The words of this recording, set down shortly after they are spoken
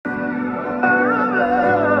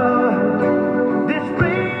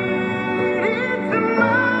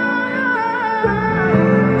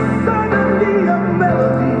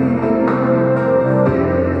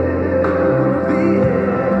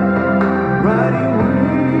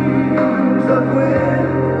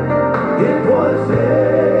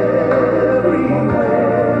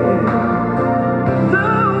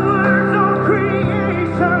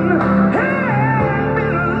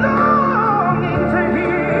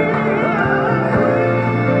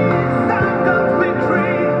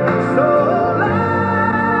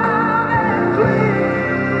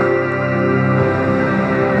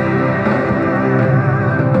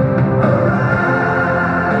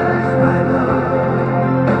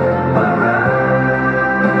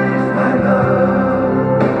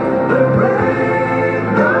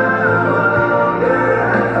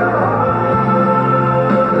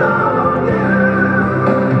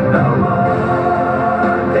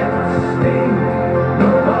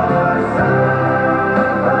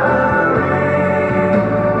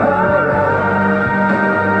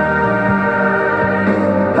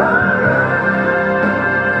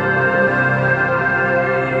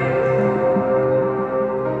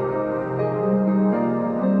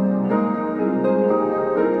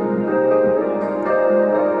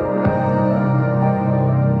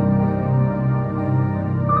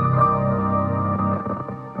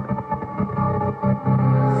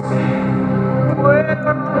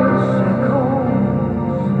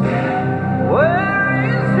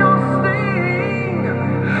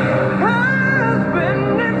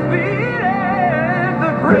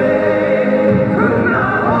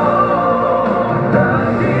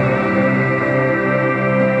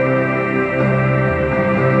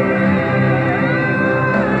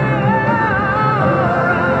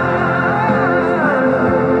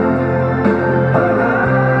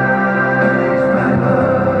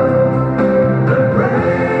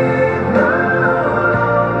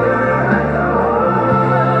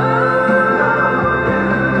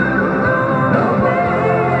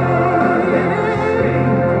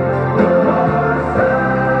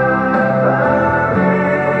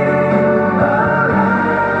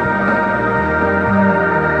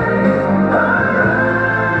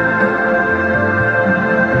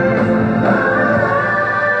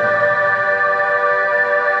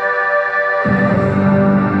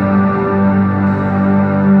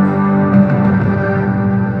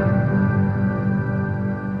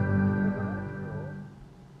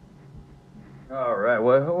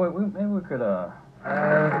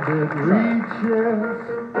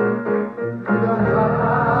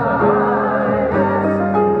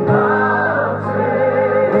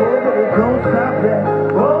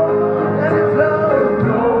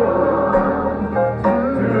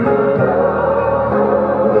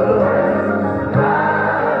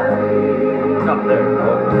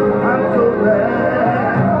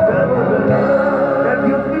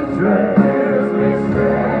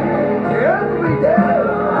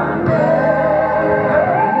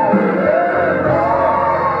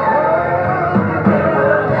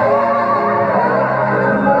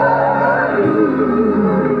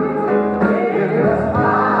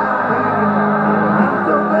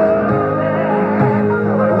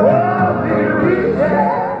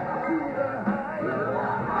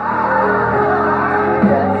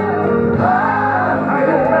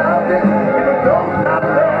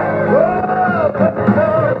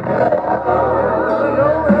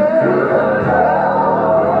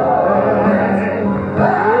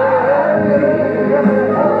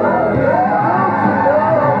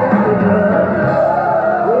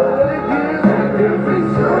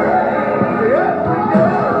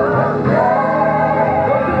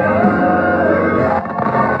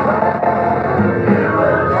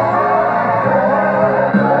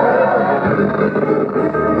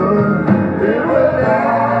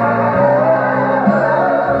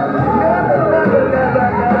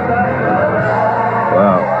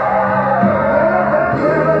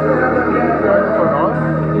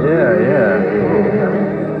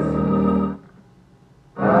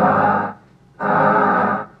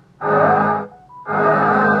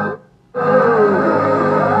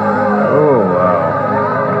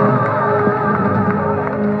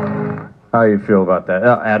How you feel about that?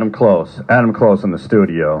 Adam Close in the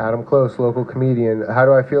studio. Adam Close, local comedian. How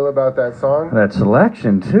do I feel about that song? That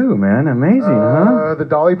selection too, man. Amazing, huh? The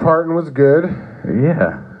Dolly Parton was good.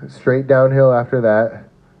 Yeah. Straight downhill after that.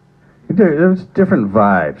 There was different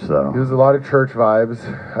vibes, though. There was a lot of church vibes.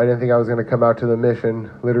 I didn't think I was going to come out to the mission,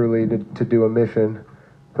 literally to do a mission,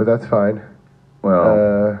 but that's fine.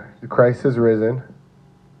 Well, Christ has risen.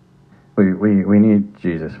 We need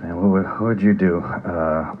Jesus, man. What would you do?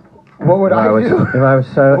 What would I do? If I was,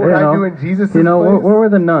 what would I do in Jesus' place? Where were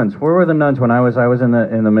the nuns? Where were the nuns when I was in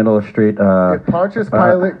the middle of the street? If Pontius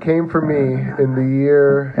Pilate came for me in the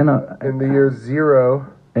year 0,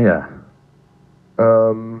 yeah,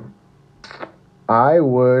 I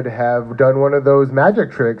would have done one of those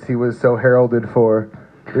magic tricks he was so heralded for.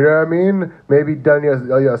 You know what I mean? Maybe done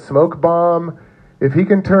a smoke bomb. If he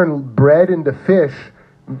can turn bread into fish,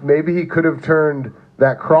 maybe he could have turned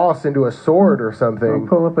that cross into a sword or something. Well,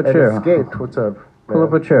 pull up a and chair. Escaped. What's up? Pull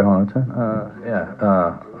up a chair, Hamilton.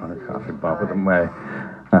 On the coffee bump with the way.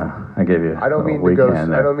 I gave you. I don't mean to go.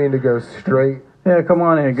 I don't mean to go straight. Yeah, come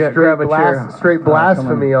on in. Grab a chair. Straight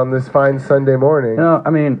blasphemy on this fine Sunday morning. I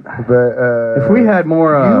mean, but if we had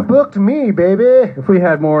more, you booked me, baby. If we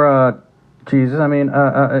had more, Jesus, I mean,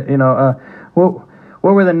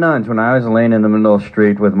 what were the nuns when I was laying in the middle of the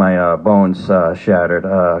street with my bones shattered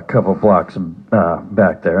a couple blocks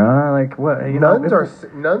back there? Like what? Nuns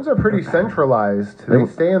are pretty centralized. They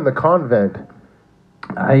stay in the convent.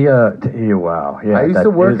 Wow. Yeah, I used to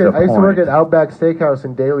work at Outback Steakhouse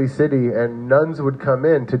in Daly City, and nuns would come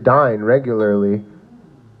in to dine regularly.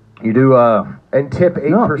 You do and tip 8%.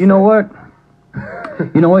 No, you know what?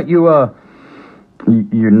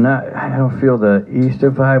 You're not. I don't feel the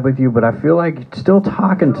Easter vibe with you, but I feel like still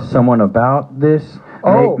talking to someone about this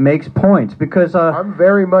makes points because I'm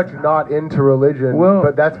very much not into religion.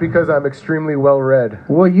 But that's because I'm extremely well read.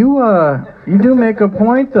 Well, you do make a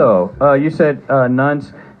point though. You said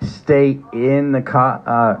nuns stay in the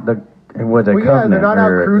covenant. Yeah, they're not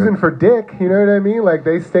out cruising for dick. You know what I mean? Like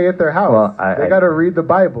they stay at their house. Well, they got to read the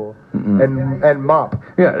Bible and mop.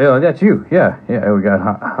 Yeah, that's you. Yeah. We got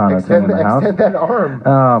Hannah in the house. Extend that arm.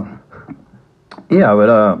 Yeah,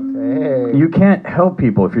 but you can't help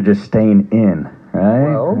people if you're just staying in,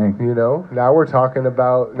 right? Well, now we're talking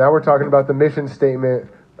about the mission statement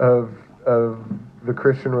of the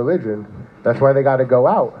Christian religion. That's why they got to go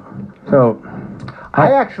out. So,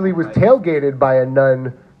 I actually was tailgated by a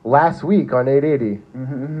nun last week on 880.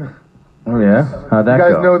 Oh yeah, how'd that go?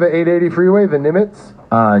 You guys know the 880 freeway, the Nimitz?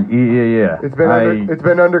 Yeah. It's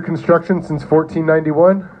been under construction since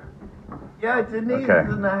 1491. Yeah, Denise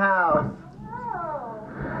is in the house.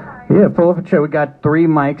 Yeah, pull up a chair. We got 3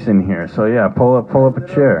 mics in here, so yeah, pull up a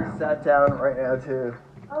chair. Sat down right now too.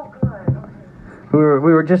 Oh, good. Okay.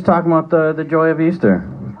 We were just talking about the joy of Easter.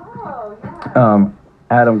 Oh, yeah.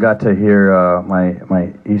 Adam got to hear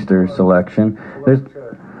my Easter selection.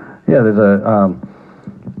 There's a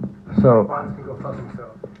So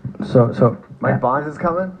Mike Bonds is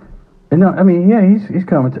coming? No, I mean, yeah, he's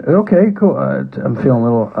coming. Okay, cool. I'm feeling a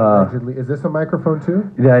little. Is this a microphone too?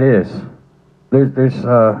 That is. There's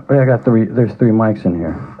I got 3. There's 3 mics in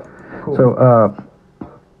here. Cool. So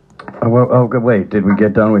wait, did we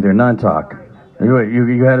get done with your nun talk?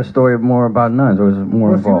 You had a story more about nuns, or was it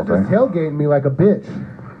more involved? She was just tailgating me like a bitch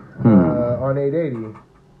on 880.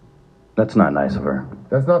 That's not nice of her.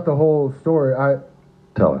 That's not the whole story.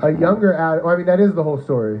 Tell us. A younger Adam. I mean, that is the whole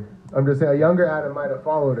story. I'm just saying, a younger Adam might have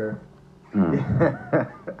followed her.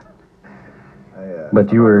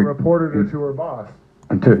 But you were reported her to her boss.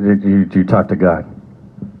 Did you talk to God?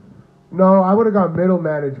 No, I would have gone middle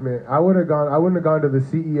management. I wouldn't have gone to the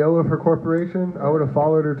CEO of her corporation. I would have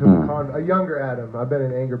followed her to a younger Adam. I've been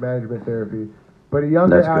in anger management therapy. But a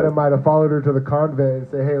younger Adam might have followed her to the convent and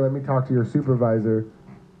say, hey, let me talk to your supervisor.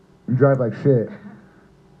 You drive like shit.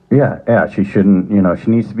 Yeah, she shouldn't,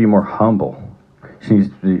 she needs to be more humble. She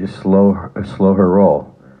needs to slow her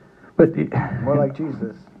roll. But more like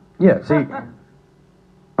Jesus. Yeah, see,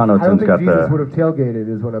 I don't think Jesus would have tailgated,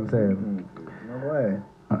 is what I'm saying. No way.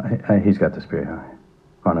 He's got the spirit.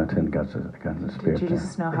 Connaughton got the spirit. Did you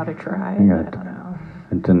just know how to drive? Yeah. I don't know.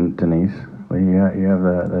 And Denise, well, you have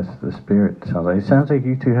the spirit. It sounds like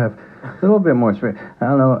you two have a little bit more spirit. I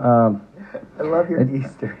don't know. I love your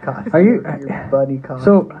Easter costume. Are you your bunny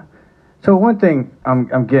costume? So one thing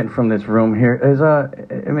I'm getting from this room here is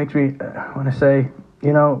it makes me want to say,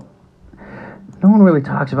 no one really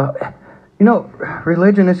talks about,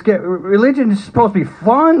 religion is supposed to be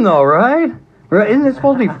fun though, right? Right? Isn't it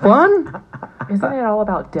supposed to be fun? Isn't it all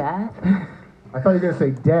about death? I thought you were going to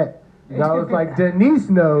say debt. I was like, Denise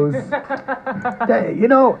knows.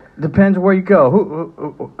 Depends where you go.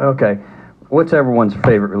 Who, okay. What's everyone's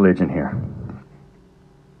favorite religion here?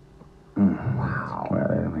 Wow.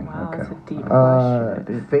 Wow, that's a deep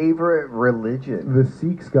question. Favorite religion? The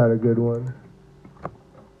Sikhs got a good one.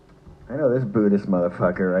 I know this Buddhist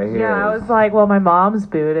motherfucker right here. Yeah, I was like, well, my mom's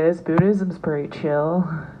Buddhist. Buddhism's pretty chill.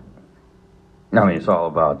 I mean, it's all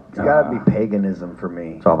about... It's got to be paganism for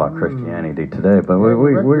me. It's all about Christianity today, but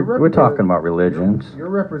we're talking about religions. You're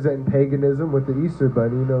representing paganism with the Easter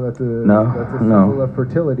bunny. You know that's a No. symbol of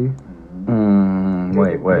fertility.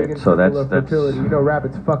 Wait. So that's fertility.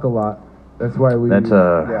 Rabbits fuck a lot. That's why we. That's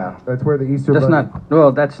That's where the Easter. That's bunny, not.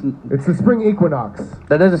 Well, that's. It's the spring equinox.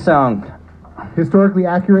 That doesn't sound. historically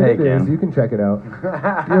accurate Hey, it is. Ken. You can check it out. You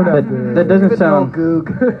don't have to. That doesn't Good sound. old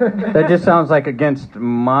Goog. That just sounds like against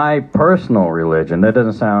my personal religion. That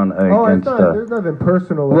doesn't sound Oh, it's against. not. There's nothing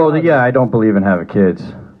personal. Well, about yeah, it. I don't believe in having kids.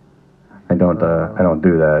 I don't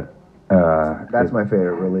do that. That's my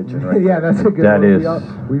favorite religion, right? Yeah, that's a good That one.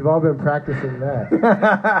 is- We've all been practicing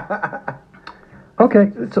that.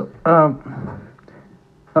 Okay, so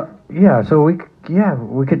yeah, so we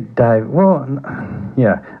could dive. Well,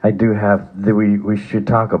 yeah, I do have. We should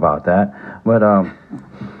talk about that. But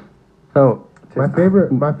so My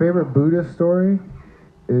favorite Buddha story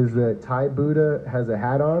is that Thai Buddha has a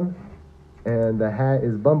hat on, and the hat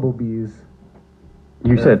is bumblebees.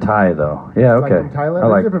 you said Thai though. Yeah, Like okay. from Thailand, I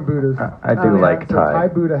there's like. different Buddhas. I do like So Thai Thai.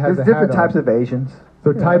 Buddha has There's a different hat types on. of Asians.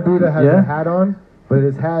 So Thai Buddha has Yeah? a hat on, but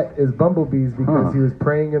his hat is bumblebees because Huh. he was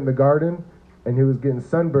praying in the garden, and he was getting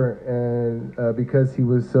sunburnt, and because he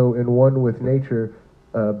was so in one with nature,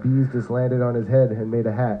 bees just landed on his head and made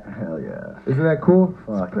a hat. Hell yeah. Isn't that cool?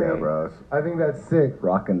 Fuck yeah, great. bros. I think that's sick.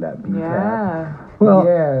 Rocking that beat cap. Yeah. Well,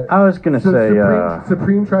 Yeah. I was gonna So say.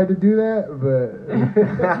 Supreme tried to do that, but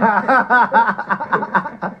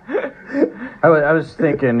I was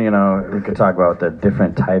thinking, we could talk about the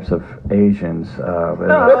different types of Asians. But,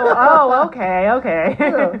 Okay.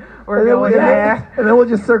 We're And then going we- there. And then we'll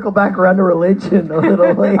just circle back around to religion a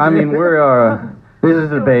little later. I mean, this is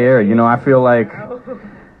the Bay Area. I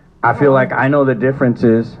feel like I know the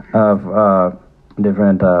differences of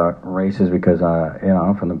different races because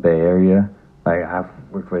I'm from the Bay Area. Like I've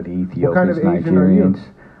worked with Ethiopians, kind of Asian are you? Nigerians.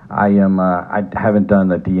 I am. I haven't done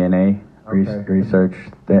the DNA Okay. research.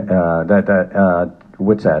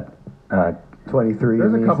 What's that? 23.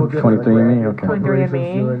 there's a couple different 23andMe? Okay. corporations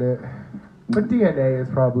 23andMe. doing it. But DNA is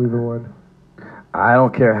probably the one. I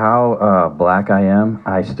don't care how black I am.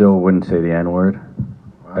 I still wouldn't say the N word.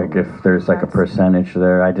 Like if there's like a That's- percentage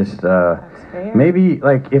there, I just fair. maybe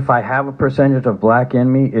like if I have a percentage of black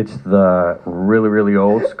in me, it's the really really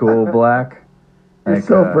old school black. You're Like,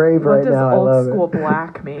 so brave What right does now. I old love school it.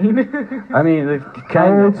 black mean? I mean, the How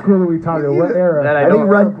kind old of school are we talking? What era? that I I think don't.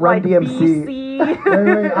 Run like DMC. BC,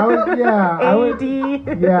 Wait, I was,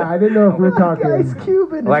 AD. yeah, I didn't know if we're talking. Ice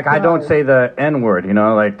Cube in Like his I don't prime. say the N word,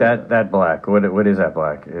 like that black. What is that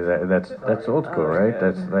black? Is that's old school, right?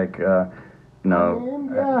 That's like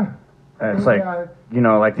Yeah. it's like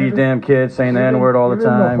Yeah. like these damn kids saying the N word all the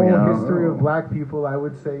Given time. The You whole know. history of black people, I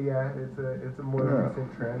would say, it's a more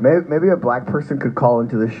recent trend. Maybe a black person could call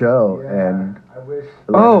into the show Yeah, and I wish.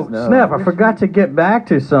 let Oh us know. snap! I forgot to get back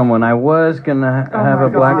to someone. I was gonna have my a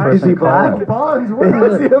black God. person Is he call black? in. Bonds, Is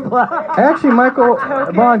what he a black? Actually, Michael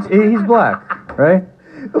Bonds, he's black, right?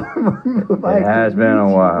 Mike, It has been a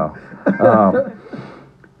while.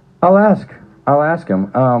 I'll ask him.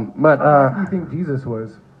 But do you think Jesus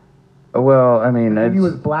was? well, I mean, Think he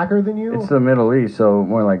was it's blacker than you? the Middle East, so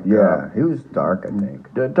more like Yeah, he was dark, I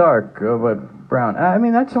think. dark, but brown. I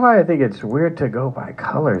mean, that's why I think it's weird to go by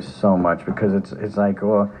colors so much because it's like,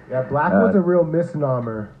 well, Yeah, black was a real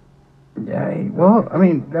misnomer. yeah, well, I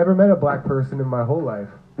mean, Never met a black person in my whole life.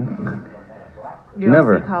 You don't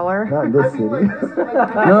Never. see color. Not in this I city. mean, like, this is like,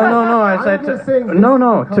 no. I I'm said just saying this no,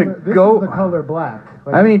 is the to color, this go. is the color black.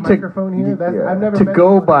 Like I mean, this to- microphone here. That's, yeah. I've never To met go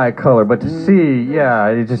someone- by color, but to see, yeah,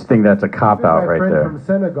 I just think that's a cop Even out my right friend there. from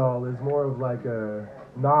Senegal is more of like a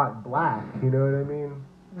not black. You know what I mean?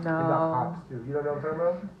 He got No. hops too. You don't know what I'm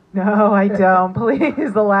talking No, I don't.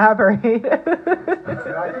 Please elaborate. about?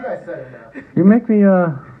 I think I said it now. You make me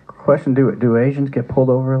question: Do Asians get pulled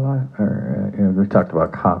over a lot? Or we talked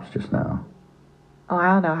about cops just now, Oh, I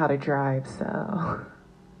don't know how to drive, so.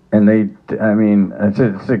 and I mean,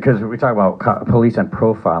 it's because we talk about police and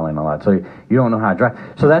profiling a lot. So you don't know how to drive.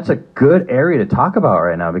 So that's a good area to talk about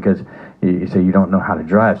right now because you say you don't know how to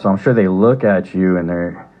drive. So I'm sure they look at you and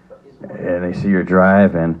they see your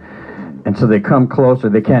drive and so they come closer.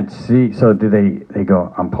 They can't see. So do they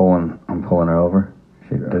go? I'm pulling her over.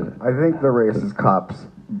 I think the racist cops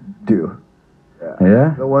do.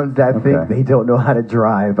 Yeah. The ones that Okay. think they don't know how to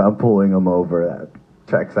drive, I'm pulling them over. That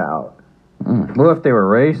checks out. Well, if they were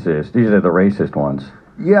racist, these are the racist ones.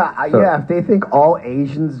 Yeah, So- yeah. If they think all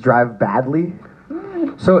Asians drive badly,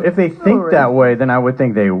 So if they think right. that way, then I would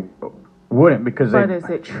think they wouldn't because But they. is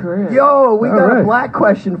it true? yo, we All got right. a black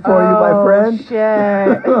question for you, my Oh, friend.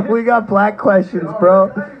 shit. We got black questions,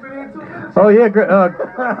 bro. Oh yeah,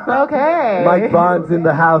 Okay. Mike Bond's in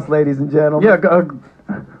the house, ladies and gentlemen. yeah.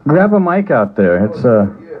 Grab a mic out there. It's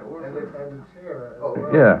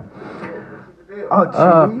yeah,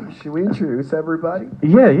 Oh, should we introduce everybody?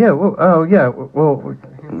 yeah. Well, oh yeah. Well,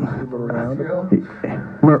 People around.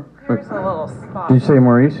 Here's a little spot. did you say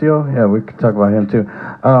Mauricio? Yeah, we could talk about him too.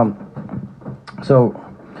 So,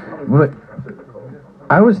 but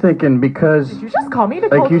I was thinking because, Did you just call me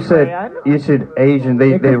Nicole like you said, Duran? you said Asian.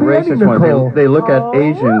 They It could be racist any ones. Nicole. They look at Oh,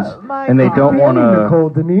 Asians my and they God. don't want to. Nicole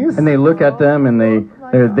Denise. And they look at them and they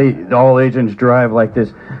all Asians drive like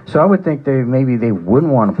this. So I would think they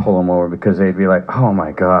wouldn't want to pull them over because they'd be like, oh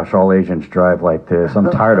my gosh, all Asians drive like this.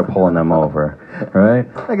 I'm tired of pulling them over, right?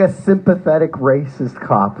 Like a sympathetic racist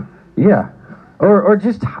cop. Yeah, or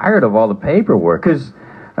just tired of all the paperwork. Because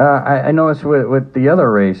I noticed with the other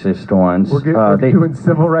racist ones, We're doing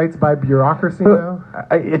civil rights by bureaucracy now.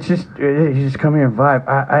 It's just you just come here and vibe.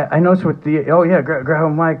 I noticed with the grab a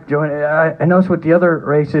mic, join. I noticed with the other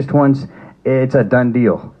racist ones, it's a done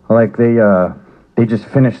deal. Like they just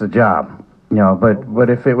finish the job, you know. But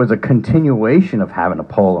if it was a continuation of having to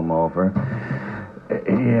pull them over,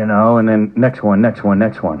 you know, and then next one, you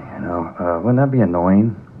know, wouldn't that be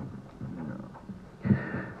annoying?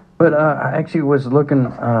 But I actually was looking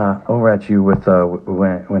over at you with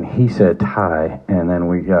when he said Thai, and then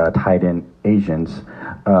we tied in Asians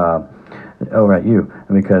over at you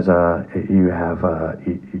because you have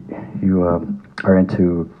you are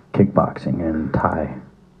into kickboxing and Thai.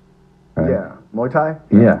 Right? Yeah. Muay Thai?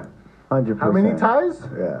 Yeah. 100%. How many ties?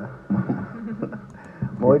 Yeah.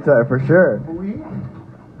 Muay Thai for sure.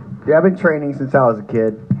 Yeah, I've been training since I was a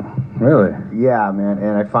kid. Really? Yeah, man,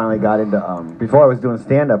 and I finally got into before I was doing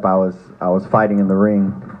stand-up, I was fighting in the ring.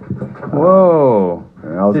 Whoa.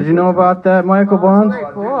 Did you know about that, Michael Bonds?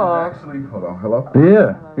 Very cool. Actually, hold on. Hello?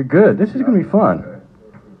 Yeah. You're good. This is gonna be fun. Good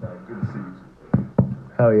to see you.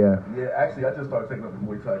 Hell yeah. Yeah, actually, I just started taking up the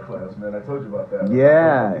Muay Thai class, man. I told you about that.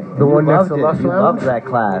 Yeah. The one you next loved to Lush it. You Lounge? loved that Muay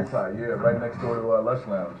class. Thai, yeah, right next door to Lush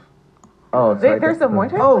Lounge. Oh, it's right There's there. some Muay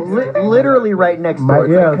Thai Oh, places there? literally right next door.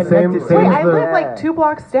 It's Yeah, like same- connected same to Wait, as I the- live like 2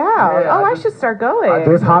 blocks down. Yeah, Oh, I I just- should start going.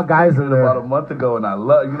 There's hot guys in About a there. month ago, and I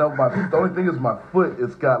love, you know, the only thing is my foot,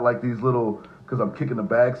 it's got like these little, because I'm kicking the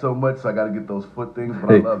bag so much, so I got to get those foot things,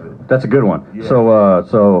 but Hey, I love it. that's a good one. Yeah.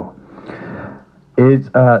 So it's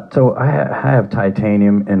so I have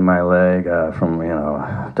titanium in my leg from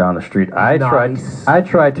down the street. I Nice.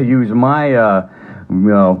 tried to use my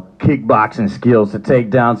kickboxing skills to take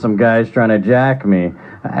down some guys trying to jack me.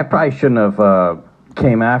 I probably shouldn't have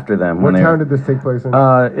came after them. What when town did this take place in?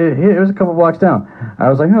 it was a couple blocks down. I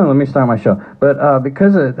was like, let me start my show. But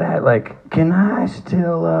because of that, like, can I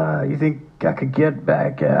still? You think I could get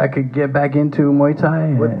back? I could get back into Muay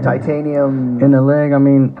Thai with titanium. in the leg. I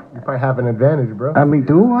mean, You probably have an advantage, bro.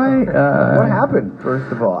 do I? What happened?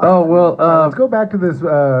 First of all. Oh well. Let's go back to this.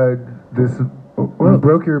 You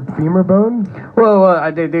broke your femur bone? Well, I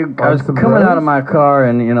was some coming out bros? of my car,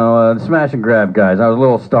 and the smash and grab guys. I was a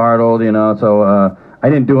little startled, so I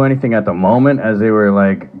didn't do anything at the moment as they were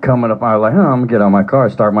like coming up. I was like, I'm gonna get out my car,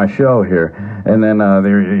 start my show here, and then they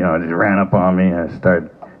just ran up on me and started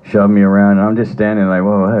shoving me around, and I'm just standing like,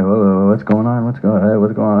 whoa, what's going on? What's going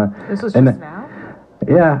on? This was And just then- now?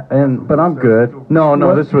 Yeah, but I'm good. No,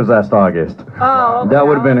 this was last August. Oh, okay. That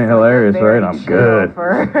would have been hilarious, Very right? I'm chill good.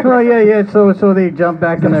 for- Oh yeah. So they jump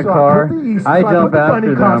back in their car. I jump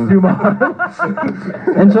after them.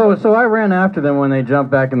 And so I ran after them when they jumped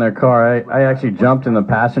back in their car. I actually jumped in the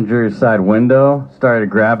passenger side window, started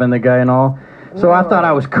grabbing the guy and all. So I thought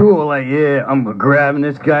I was cool, like, yeah, I'm grabbing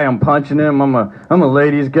this guy, I'm punching him, I'm gonna lay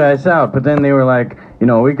these guys out. But then they were like,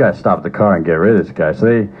 we gotta stop the car and get rid of this guy. So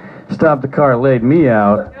they stopped the car, laid me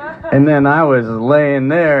out, and then I was laying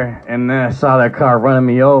there, and then I saw that car running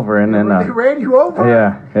me over, and then They ran you over?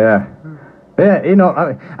 yeah.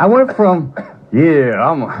 I went from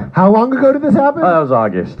How long ago did this happen? that was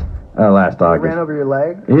August, last Ran August. over your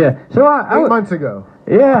leg? Yeah, so I 8 months ago.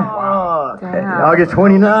 yeah, Oh, Damn. August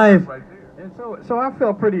 29th. And so I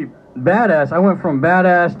felt pretty badass. I went from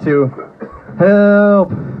badass to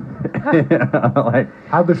help. Like,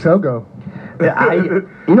 How'd the show go?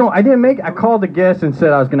 I didn't make. I called the guest and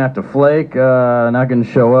said I was gonna have to flake, not gonna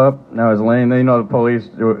show up. And I was laying there. The police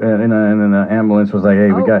in the ambulance was like,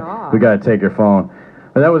 "Hey, we gotta take your phone."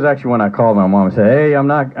 But that was actually when I called my mom and said, "Hey, I'm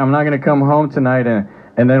not gonna come home tonight."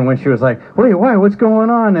 And then when she was like, "Wait, why? What's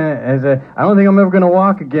going on?" And I said, "I don't think I'm ever gonna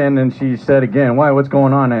walk again." And she said again, "Why? What's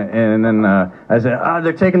going on?" And then I said,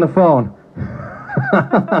 "They're taking the phone."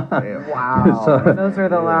 wow. So, Those were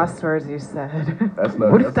the last words you said. That's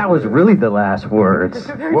not. what if that was really the last words?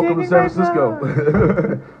 They're Welcome to taking San my Francisco.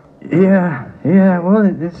 phone. Yeah. Well,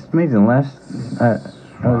 it's amazing. I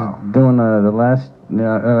was doing the last.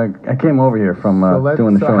 I came over here from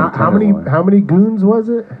doing the show. in How many goons was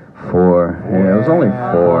it? 4. Yeah, it was only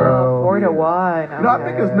 4. Oh, 4 to 1. I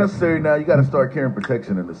think it's necessary now. You got to start carrying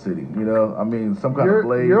protection in the city. I mean, some kind of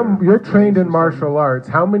blade. You're trained in martial arts.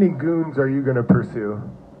 How many goons are you gonna pursue?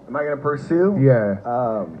 Am I going to pursue? Yeah.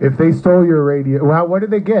 If they stole your radio, what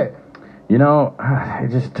did they get? You know, I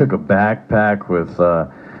just took a backpack with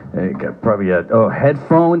probably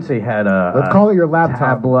headphones. They had a. Let's call it your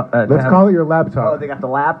laptop. Let's call it your laptop. Oh, they got the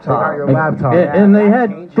laptop. They got your laptop. And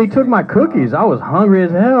they took my cookies. I was hungry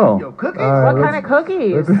as hell. Yo, cookies? What kind of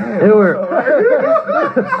cookies? They were.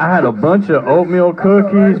 I had a bunch of oatmeal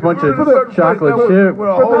cookies, bunch of chocolate chip,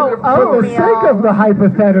 For the sake of the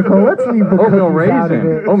hypothetical, let's leave the oatmeal cookies out of raisin,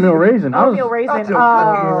 it. oatmeal raisin. Oatmeal raisin.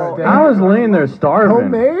 Oh. I was laying there starving.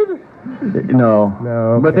 Homemade? No,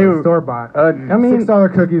 No, but they were store bought. I mean,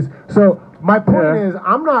 $6 cookies. So my point Yeah. is,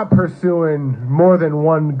 I'm not pursuing more than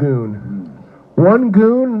one goon. One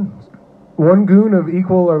goon of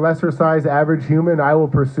equal or lesser size average human, I will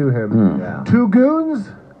pursue him. Yeah. 2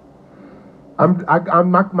 goons.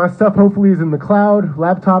 My stuff hopefully is in the cloud,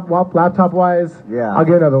 laptop wise. Yeah. I'll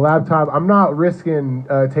get another laptop. I'm not risking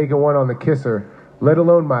taking one on the kisser, let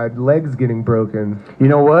alone my legs getting broken. you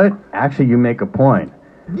know what? Actually, you make a point.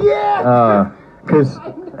 Yeah. Because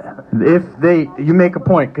you make a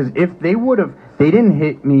point. Because if they didn't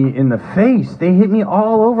hit me in the face. They hit me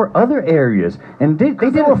all over other areas, and they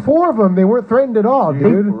did. There were 4 of them. They weren't threatened at all,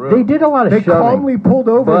 dude. They did a lot of They shoving. calmly pulled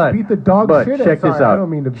over and beat the dog but shit check out. this out. I don't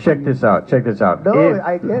mean to. Check this out. Check this out. No,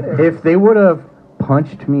 I get it. If they would have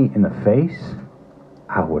punched me in the face,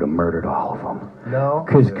 I would have murdered all of them. No.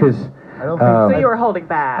 Because I don't think So you were holding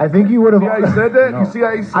back. I think you would have. See how he said that? You see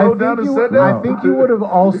how he slowed down and said that? I think you would have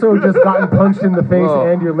also just gotten punched in the face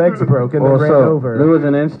and your legs broke and then ran there over. was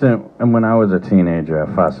an instant and when I was a teenager.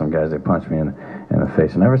 I fought some guys. They punched me in the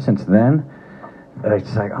face, and ever since then,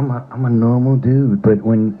 it's like I'm a normal dude. But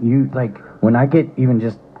when I get even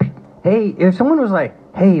just, hey, if someone was like,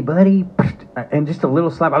 hey, buddy, and just a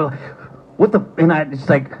little slap, I was like, what the? And it's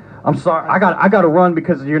like, I'm sorry, I got to run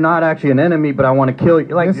because you're not actually an enemy, but I want to kill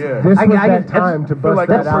you. Like, This was that time to I feel bust like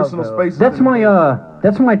that that out. personal though. space.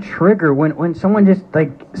 that's my trigger when someone just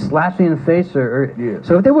like slaps me in the face or Yeah.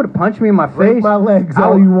 so if they would have punched me in my Break face, my legs I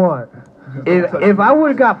all would- you want. if I would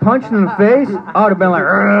have got punched in the face, I would have been like,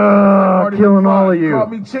 "Ugh, killing all of you.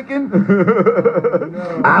 Caught me chicken.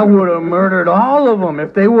 I would have murdered all of them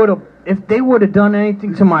if they would have done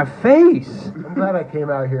anything to my face. I'm glad I came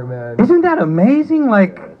out here, man. Isn't that amazing?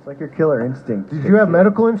 Like, It's like your killer instinct. Did you have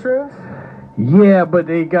medical insurance? yeah, but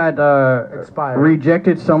they got Expired.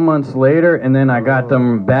 rejected some months later, and then I got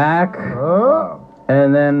them back, Huh?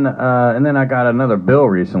 and then I got another bill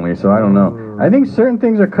recently. So I don't know. I think certain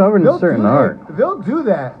things are covered in certain art. They'll do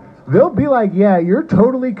that. They'll be like, yeah, you're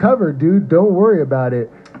totally covered, dude. Don't worry about it.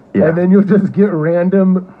 Yeah. And then you'll just get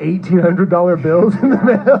random $1,800 bills in the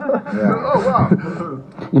mail Oh,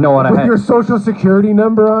 wow. You know what? with your social security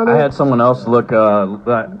number on it. I had someone else look.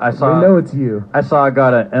 I saw. They know it's you. I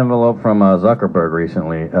got an envelope from Zuckerberg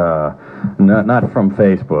recently. Not from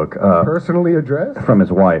Facebook. Personally addressed? From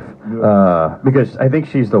his wife. Because I think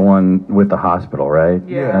she's the one with the hospital, right?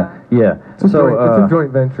 Yeah. Yeah. It's a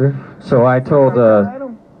joint venture. So I told.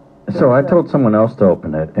 I told someone else to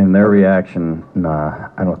open it, and their reaction, nah,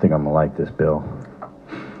 I don't think I'm gonna like this bill.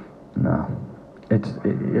 No,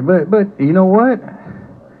 but you know what?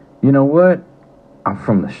 You know what? I'm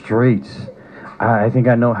from the streets. I think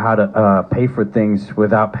I know how to pay for things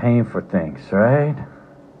without paying for things, right?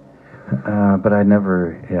 But I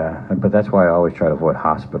never, But that's why I always try to avoid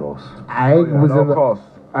hospitals. I was in the costs.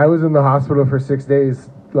 I was in the hospital for 6 days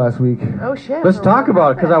last week. Oh shit. Let's talk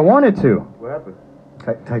about it because I wanted to. What happened?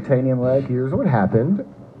 Titanium leg. Here's what happened.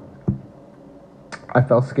 I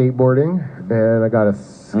fell skateboarding and I got a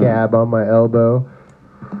scab on my elbow.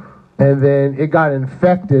 And then it got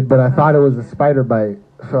infected, but I thought it was a spider bite.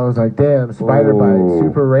 So I was like, damn, spider bite.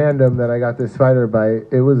 Super random that I got this spider bite.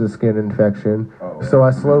 It was a skin infection. So I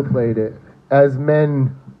slow played it. As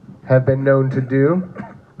men have been known to do.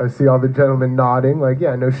 I see all the gentlemen nodding, like,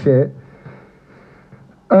 yeah, no shit.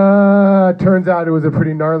 Turns out it was a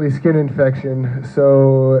pretty gnarly skin infection,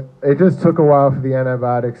 so it just took a while for the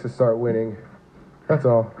antibiotics to start winning. That's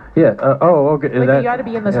all. Yeah. Okay. Like you had to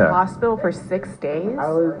be in this hospital for 6 days. I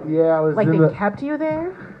was Like in they the, kept you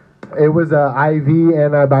there. it was a IV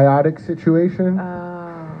antibiotic situation.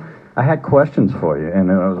 I had questions for you, and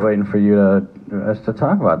I was waiting for you us to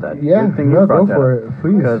talk about that. Yeah, Good thing no, you brought go that for up. it,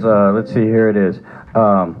 please. Because let's see, here it is.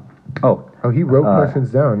 Oh, he wrote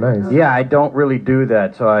questions down. Nice. Yeah, I don't really do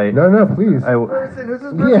that, so I. No, please. I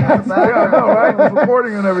Yes. Yeah, I know, right? It was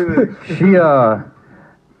recording and everything. she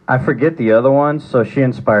I forget the other ones, so she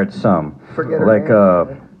inspired some. Forget her like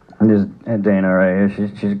this Dana right here.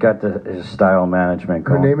 She's got the style management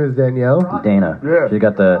Her going. name is Danielle. Dana. Yeah. She's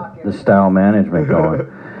got the style management going.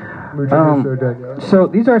 Mucho gusto, Danielle. So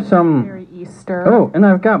these are some. Merry Easter. Oh, and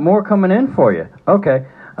I've got more coming in for you. Okay.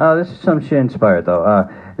 This is some she inspired though.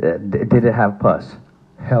 Did it have pus?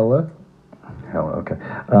 Hella. Hello. Okay.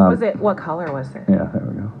 Was it? What color was it? Yeah. There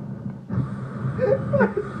we go.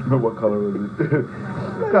 What color was it?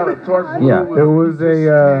 Kind of dark blue. Yeah. It was a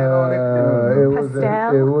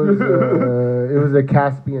Pastel? it was a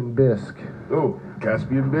Caspian bisque. Oh,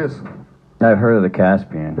 Caspian bisque. I've heard of the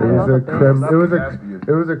Caspian. It was love a a creme. bisque. It was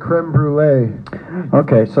Caspian. a creme brulee.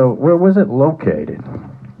 Okay, so where was it located?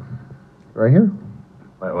 Right here.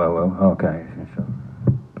 Well, okay.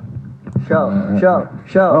 Show.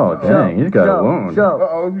 Oh, dang, he's got a wound.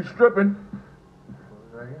 Uh-oh, you stripping.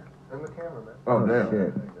 Right here. I'm the cameraman. Oh, damn.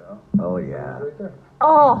 Shit. Oh yeah. Right there.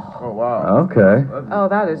 Oh, Oh, wow. Okay. oh,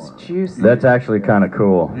 that is juicy. That's actually kind of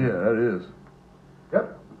cool. Yeah, that is.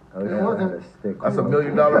 Yep. Oh, It yeah, wasn't. that's thick. That's $1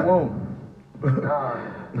 million wound.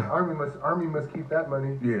 Army must keep that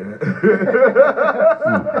money. Yeah.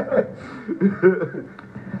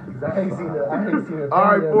 I ain't seen it.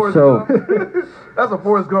 All right, Forrest So- Gump. That's a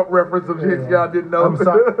Forrest Gump reference of shit y'all didn't know.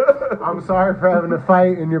 I'm sorry for having a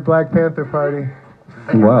fight in your Black Panther party.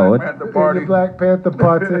 Wow. At the In party. your Black Panther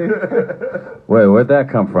party. Wait, where'd that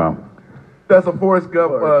come from? That's a Forrest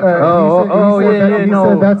Gump. Oh, yeah, he no.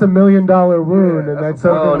 said that's $1 million wound, and that's that's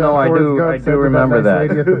something Oh, no, that I Forrest do- Gump I said do to remember nice that.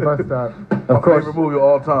 lady at the bus stop. My Of course, favorite movie of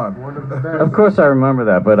all time. One of the best. of course, I remember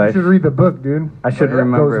that, but I You should read the book, dude. I should It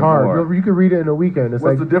remember goes it hard. more. You can read it in a weekend. It's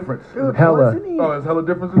What's like the difference? hella. Wasn't he? Oh, there's hella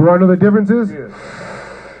differences? You want to know the differences? Yeah.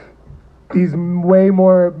 He's way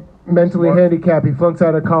more mentally Smart. handicapped. He flunks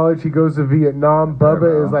out of college. He goes to Vietnam.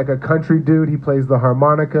 Bubba is like a country dude. He plays the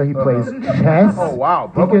harmonica. He plays chess. Oh,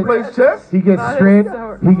 wow. He Bubba gets- plays chess? He gets That is stranded.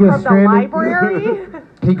 so- He gets from stranded. the library.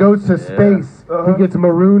 He goes to space. He gets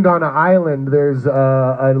marooned on an island. There's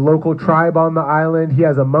a local tribe on the island. He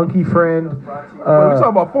has a monkey friend. We're talking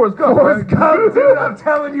about Forrest Gump, Forrest right? Gump, dude. I'm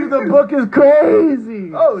telling you, the book is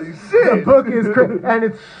crazy. Holy The shit. book is crazy, and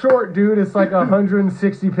it's short, dude. It's like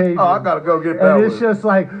 160 pages. Oh, I gotta go get that And it's one. just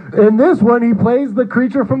like, in this one, he plays the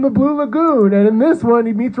creature from the Blue Lagoon. And in this one,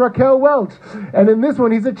 he meets Raquel Welch. And in this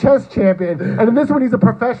one, he's a chess champion. And in this one, he's a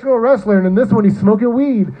professional wrestler. And in this one, he's smoking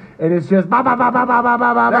weed. And it's just ba ba ba ba ba ba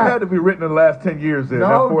ba ba. That had to be written in the last 10 years then. that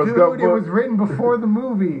No, Forrest dude, Gump it book. was written before the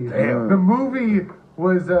movie. Damn. The movie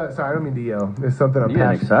was, sorry, I don't mean to yell. There's something I'm You're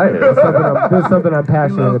getting passionate excited. There's something I'm He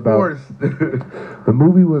passionate loves about. Forrest. The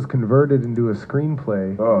movie was converted into a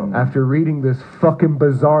screenplay Oh. after reading this fucking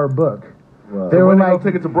bizarre book. Well, They So were when they like, gonna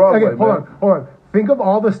take it to Broadway, okay, hold man? on. Think of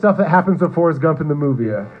all the stuff that happens to Forrest Gump in the movie.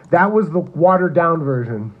 Yeah. That was the watered down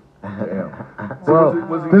version. Damn. Well,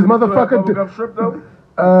 Was he this still have motherfucker. bubblegum strip though?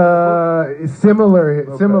 Similar.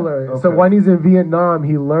 So okay. when he's in Vietnam,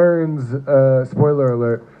 he learns. Spoiler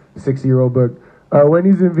alert: 60-year-old book. When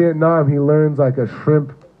he's in Vietnam, he learns like a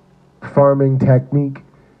shrimp farming technique,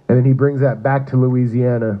 and then he brings that back to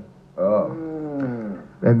Louisiana. Oh.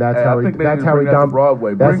 And that's Hey, how I he. think they That's need to how he bring that to dom-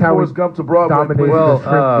 Broadway. That's Bring how Forrest he Gump to Broadway, dominated please. Well,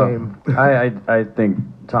 the shrimp game. I think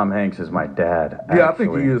Tom Hanks is my dad. Yeah, I think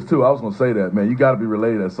actually. he is too. I was gonna say that, man. You got to be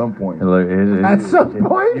related at some point. Look, At some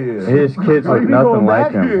point, Yeah. his kids Oh, look you nothing going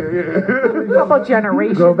like back? him. A couple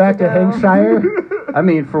generations go back to ago. Hankshire. I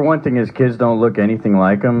mean, for one thing, his kids don't look anything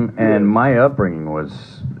like him, and my upbringing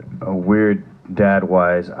was weird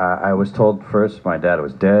dad-wise. I was told first my dad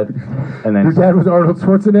was dead, and then Your dad was Arnold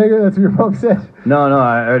Schwarzenegger. That's what your mom said. no,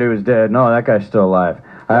 I heard he was dead. No, that guy's still alive.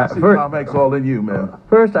 I see Tom Hanks all in you, man.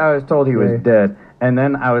 First, I was told he was Okay. dead, and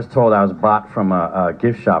then I was told I was bought from a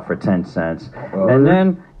gift shop for 10 cents.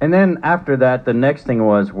 And then after that, the next thing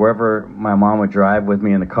was wherever my mom would drive with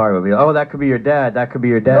me in the car, it would be, oh, that could be your dad. That could be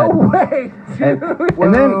your dad. No way, And, dude.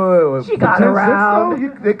 and then, She got 10 cents, around.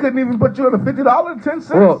 though? They couldn't even put you on a $50 10 cents.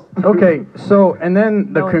 well, okay, so, and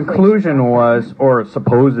then the No conclusion was, or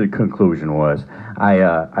supposed conclusion was, I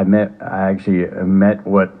actually met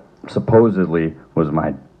what supposedly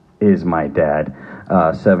is my dad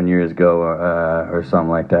 7 years ago or something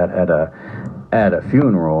like that at a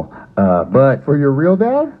funeral. But For your real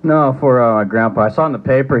dad? no, for my grandpa. I saw in the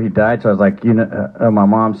paper he died, so I was like, my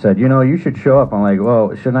mom said, you should show up. I'm like,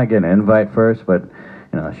 well, shouldn't I get an invite first? But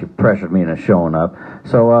she pressured me into showing up.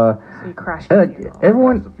 So So you crashed the funeral.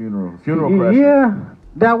 everyone, the funeral crash. yeah,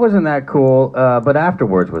 that wasn't that cool. But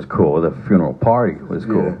afterwards was cool. The funeral party was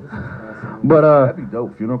cool. But That'd be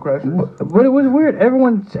dope. Funeral crashes. but it was weird.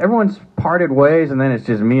 Everyone's parted ways, and then it's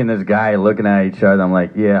just me and this guy looking at each other. I'm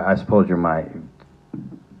like, yeah, I suppose you're my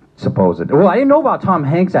supposed. Well, I didn't know about Tom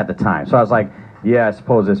Hanks at the time, so I was like, yeah, I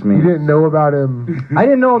suppose this You means. didn't know about him. I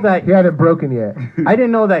didn't know that. He hadn't broken yet. I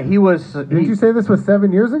didn't know that he was. Didn't you say this was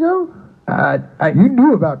 7 years ago? I You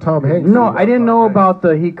knew about Tom Hanks. no, I didn't know about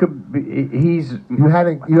the. He could. Be, he's. You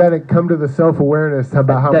hadn't come to the self-awareness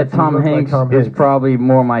about how That much he Tom looked Hanks, like Tom is Hanks. probably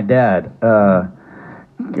more my dad. But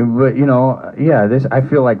yeah, this. I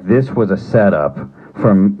feel like this was a setup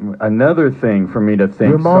from another thing for me to think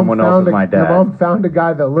Your mom someone else found is my dad. Your mom found a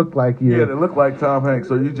guy that looked like you. Yeah, they look like Tom Hanks.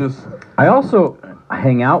 So you just I also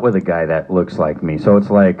hang out with a guy that looks like me, so it's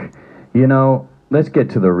like, you know, let's get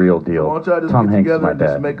to the real deal. why don't y'all just Tom get Hanks is together my and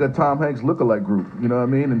just dad. make a Tom Hanks lookalike group? You know what I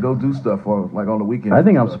mean? And go do stuff on the weekend. I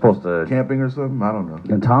think I'm supposed to. Camping or something. I don't know.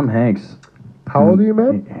 And Tom Hanks. How old are you,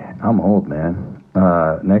 man? I'm old, man.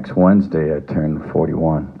 Next Wednesday I turn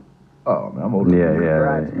 41. Oh man, I'm older.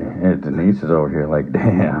 Yeah. Denise is over here like,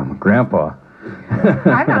 damn, grandpa.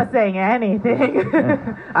 I'm not saying anything.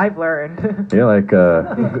 I've learned. You're like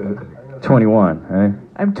 21, eh?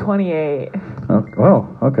 I'm 28.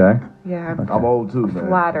 Oh, okay. Yeah, I'm old too, man.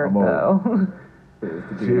 flattered I'm old. though.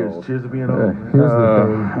 Cheers to being old. man. Here's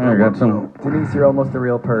the thing. I got some. Denise, you're almost a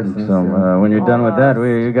real person. When you're done with that,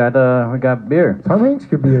 we got beer. Tom Hanks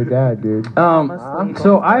could be your dad, dude.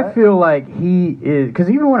 So I feel like he is, because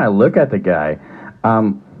even when I look at the guy,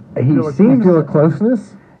 he You seems. feel a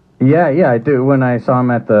closeness? Yeah, I do. When I saw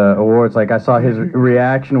him at the awards, like I saw his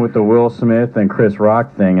reaction with the Will Smith and Chris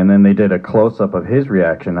Rock thing, and then they did a close up of his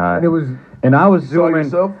reaction. And it was. And I was You saw zooming.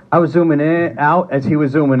 yourself? I was zooming in out as he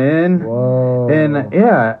was zooming in. Whoa. And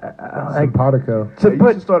yeah, like, Simpatico. Hey, you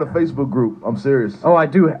should start a Facebook group. I'm serious. oh, I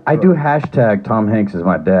do hashtag Tom Hanks is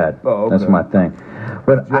my dad. Oh, okay. That's my thing.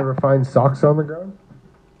 But Did you ever find socks on the ground?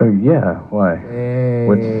 yeah, why?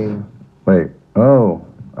 Dang. Wait. Oh.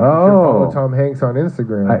 Follow Tom Hanks on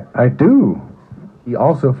Instagram. I do. He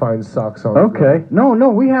also finds socks on the ground. Okay. No,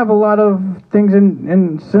 we have a lot of things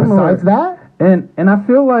in similar. Besides that? And I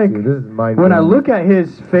feel like Dude, this is mind when I blowing. look at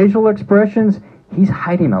his facial expressions, he's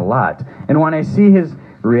hiding a lot. And when I see his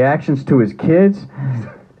reactions to his kids,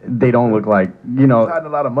 they don't look like, you He's know. hiding a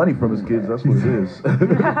lot of money from his kids. That's what it is.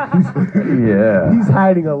 Yeah. He's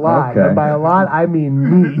hiding a lot. Okay. And by a lot, I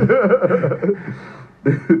mean me.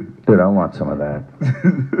 Dude, I want some of that.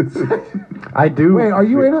 I do. Wait, are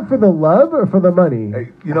you in it for the love or for the money? Hey,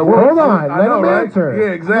 you know Well, what? hold on. I Let know, him right? answer.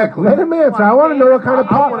 Yeah, exactly. Let him answer. I want to know what kind of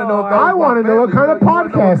I wanna know if that I was want to know what kind of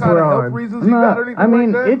podcast we're health on. reasons he got or anything I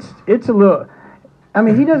mean, like that? it's a little. I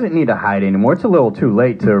mean, he doesn't need to hide anymore. It's a little too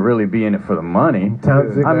late to really be in it for the money.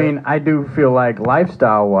 Sounds I mean, I do feel like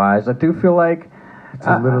lifestyle-wise, I do feel like.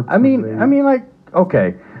 a little I mean, too late. like,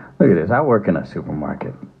 okay, look at this. I work in a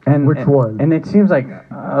supermarket, and Which one? And it seems like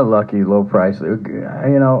Lucky, low price. You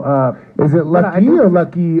know, Is it but I Lucky do- or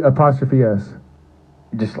Lucky apostrophe S?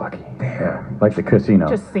 just Lucky. Yeah, like the casino.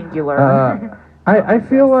 Just singular. I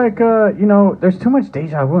feel like you know, there's too much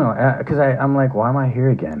deja vu because I'm like, why am I here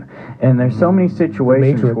again? And there's so many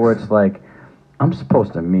situations Matrix. where it's like, I'm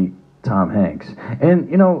supposed to meet Tom Hanks, and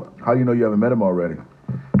you know, How you know you haven't met him already?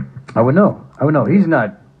 I would know. He's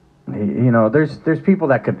not. You know, there's people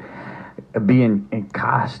that could be in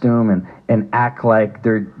costume and act like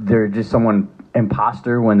they're just someone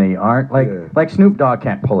imposter when they aren't. Like Snoop Dogg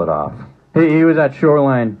can't pull it off. He was at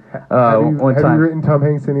Shoreline one Have time. you written Tom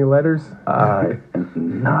Hanks any letters?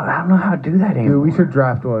 No, I don't know how to do that anymore. Dude, we should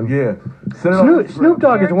draft one. Yeah. Send it on Snoop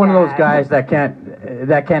Dogg is Your one of those dad. guys that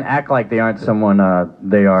can't act like they aren't someone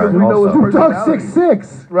they are. We know Also. his Snoop Dogg personality.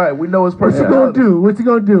 6'6". Right. We know his What's he personality. gonna do? What's he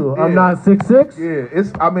gonna do? I'm Yeah. not 6'6". Yeah.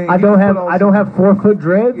 It's. I mean. I he don't can have put on I don't some- have 4-foot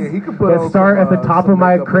dreads Yeah, he could put that on start some, at the top some of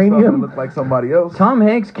my makeup and stuff and cranium. look like somebody else. Tom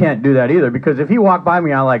Hanks can't do that either because if he walked by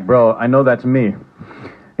me, I'm like, bro, I know that's me.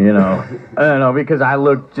 You know, I don't know because I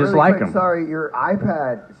look just Really like quick, him. Sorry, your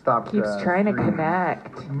iPad stopped. Keeps trying to streaming.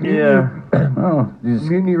 connect. Yeah. Oh, you just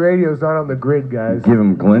Mutiny Radio's not on the grid, guys. give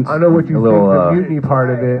him glimpses. I know what you a think. little The mutiny part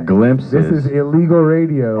of it. glimpses. This is illegal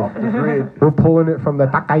radio. We're pulling it from the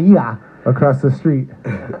Takaya across the street.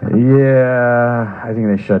 Yeah, I think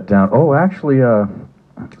they shut down. Oh, actually,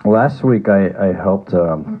 last week I helped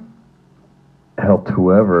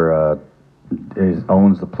whoever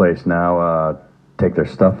owns the place now take their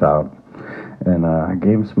stuff out, and I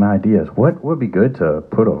gave them some ideas. What would be good to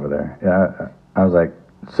put over there? Yeah, I was like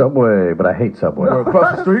Subway, but I hate Subway. Or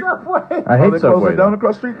across the street. I Oh, hate they closed Subway. it down though.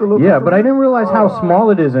 across the street. The little Yeah, but I didn't realize how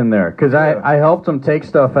small it is in there because Yeah. I helped them take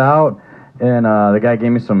stuff out, and the guy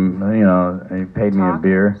gave me some, you know, he paid me a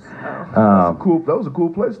beer. Cool. That was a cool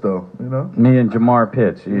place, though. You know. Me and Jamar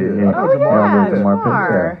Pitts. Oh, yeah,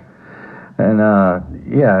 Jamar. And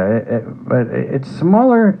but it's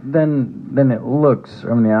smaller than it looks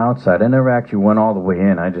from the outside. I never actually went all the way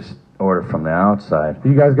in. I just ordered from the outside.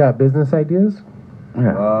 You guys got business ideas?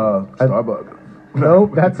 Yeah. Starbucks.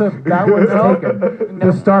 Nope, that one's taken. The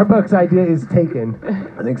Starbucks idea is taken.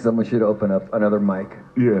 I think someone should open up another mic.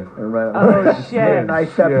 Yeah. And right Oh shit!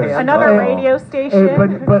 nice step Yeah. hand. Another Oh. radio station.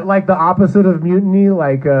 Hey, but like the opposite of mutiny,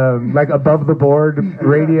 like above the board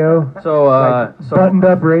radio, So buttoned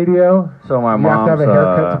up radio. so my You have to have mom's a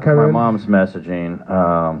haircut to come my in? mom's messaging.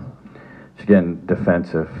 she's getting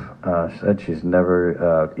defensive. She said she's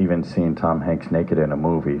never even seen Tom Hanks naked in a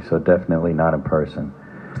movie, so definitely not in person.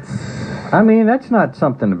 I mean, that's not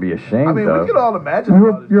something to be ashamed I mean, of. we can all imagine.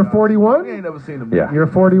 You're 41? We ain't never seen him. Yeah. You're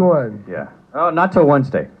 41. Yeah. Oh, not till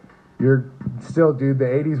Wednesday. You're still, dude, the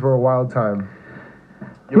 80s were a wild time.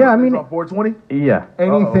 Your Yeah, I birthday's mean- on 420. Yeah.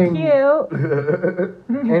 Anything,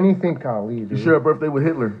 Cute. anything Kali, You dude. share a birthday with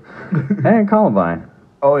Hitler. And Columbine.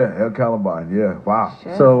 Oh yeah, El Columbine. Yeah. Wow.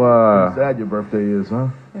 So, Sad your birthday is, huh?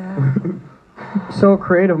 so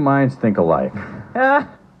creative minds think alike, Ah,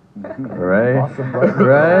 right? Awesome, brother.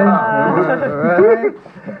 Right?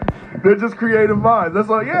 They're just creative minds. That's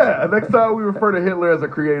like, yeah. Next time we refer to Hitler as a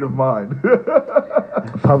creative mind.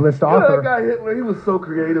 Published That author. guy Hitler, he was so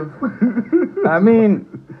creative. I mean,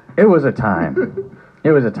 it was a time.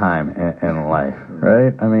 It was a time in life,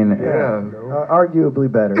 right? I mean, Yeah.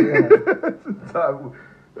 Arguably better.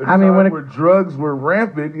 I mean, when it- where drugs were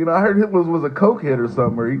rampant, you know, I heard Hitler was a coke head or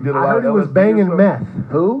something, or he did a lot I heard of he was LSD or banging something. meth.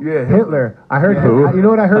 Who? Yeah, Hitler. I heard. Who? You know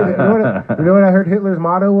what I heard? You know what I heard Hitler's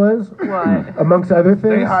motto was? what? Amongst other Stay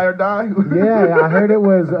things. high or die. Yeah, I heard it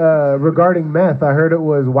was regarding meth. I heard it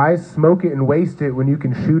was why smoke it and waste it when you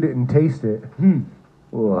can shoot it and taste it.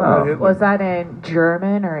 Wow. Hitler. Was that in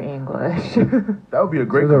German or English? That would be a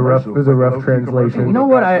great It was a rough- commercial. it was a rough Low-key translation. commercial. You know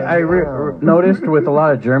what I noticed with a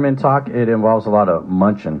lot of German talk, it involves a lot of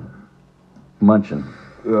munching. Munching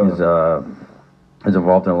Yeah. is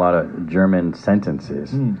involved in a lot of German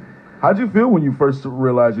sentences. How'd you feel when you first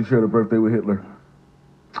realized you shared a birthday with Hitler?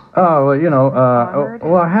 Oh, well, you know, Honored.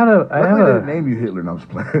 well, I had Luckily, they didn't a name you Hitler. No, I'm just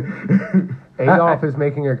playing. Adolf is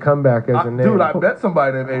making a comeback as a name. Dude, I met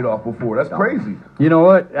somebody named Adolf before. That's crazy. you know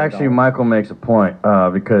what? Actually, Michael makes a point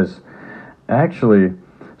because actually,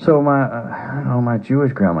 so my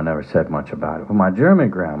Jewish grandma never said much about it, but my German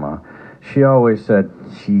grandma, she always said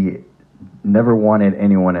she never wanted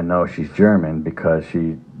anyone to know she's German because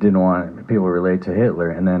she didn't want people to relate to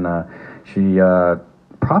Hitler. And then she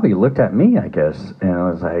probably looked at me, I guess, and it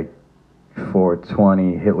was like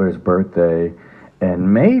 420, Hitler's birthday.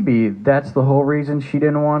 And maybe that's the whole reason she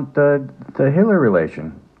didn't want the Hitler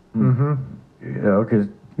relation. Mm-hmm. You know, because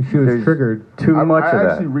She was there's triggered. too much I of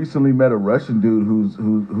actually that. recently met a Russian dude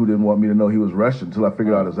who didn't want me to know he was Russian until I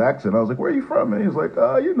figured out his accent. I was like, "Where are you from?" And he was like,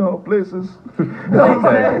 you know, places." As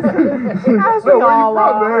So we where all you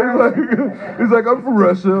are. from, man? He's like, I'm from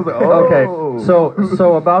Russia. I was like, oh. Okay,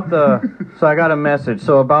 so about so I got a message.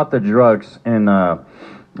 So about the drugs and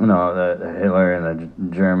you know the Hitler and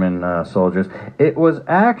the German soldiers. It was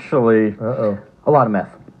actually a lot of meth.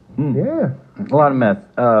 Yeah. A lot of meth.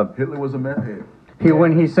 Hitler was a meth head.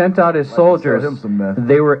 When he sent out his soldiers, him some meth.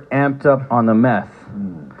 they were amped up on the meth.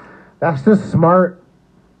 That's the smart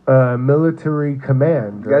military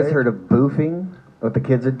command. You guys right? heard of boofing? What the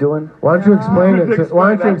kids are doing? Why don't you explain it?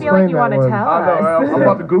 Why don't you I feel like explain you that want to one? tell I know. us. I'm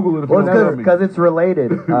about to Google it if Well, you don't tell me. because it's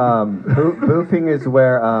related. Boofing is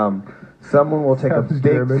where someone will take a Sounds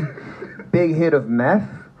German. big hit of meth,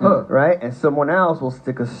 right? And someone else will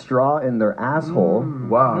stick a straw in their asshole,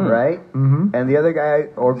 Wow. right? Mm-hmm. And the other guy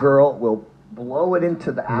or girl will blow it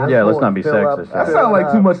into the asshole. Yeah, let's not and be fill up- sexist. That fill sounds it like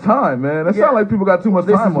up. too much time, man. That Yeah. sounds like people got too much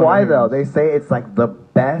This time is on why, their though. hands. They say it's like the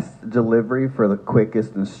best delivery for the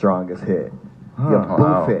quickest and strongest hit. You boof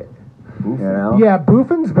Wow. it. You know? Yeah,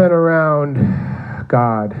 boofing's been around.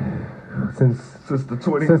 God, since Since the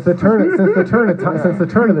 20s. since the turn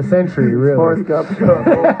of the century, really. Forrest Gump. They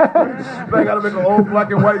gotta make an old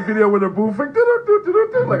black and white video with their boofing.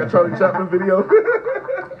 Like a Charlie Chaplin video.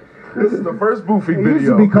 This is the first boofing It used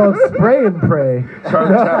video. to be called Spray and Pray.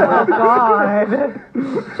 Charlie Chaplin. God.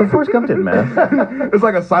 So Forrest Gump did meth. It's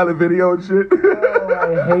like a silent video and shit. Oh,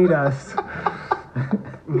 I hate us.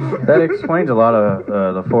 That explains a lot of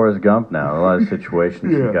the Forrest Gump now. A lot of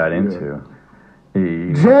situations he Yeah, got yeah. into.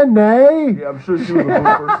 He, Jenny! Yeah, I'm sure she was a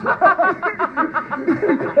boofer.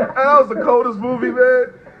 That was the coldest movie, man.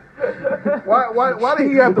 Why did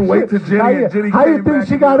he have to wait till Jenny and Jenny How came you think back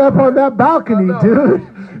she got together? up on that balcony, I know. dude?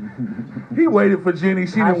 He waited for Jenny.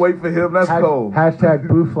 She didn't wait for him. That's cold. Hashtag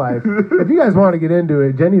boof life. If you guys want to get into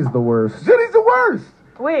it, Jenny's the worst. Jenny's the worst.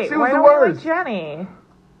 Wait, She was why the don't we worst. like Jenny?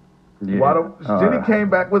 Why don't Jenny came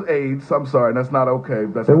back with AIDS? I'm sorry, that's not okay.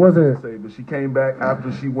 That's It not what wasn't- to say, but she came back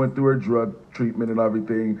after she went through her drug treatment and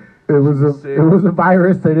everything. It was a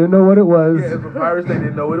virus. They didn't know what it was. Yeah, it was a virus. They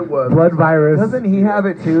didn't know what it was. Blood virus. Doesn't he have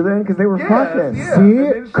it too then? Because they were fucking. Yeah. See?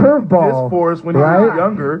 And then she Curveball, dissed Forrest when he right? was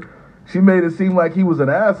younger. She made it seem like he was an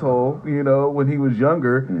asshole. You know, when he was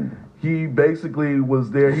younger, he basically was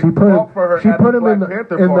there. He She put fought for her. she at put the him Black in the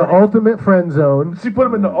Panther in the party. ultimate friend zone. She put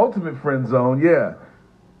him in the ultimate friend zone. Yeah,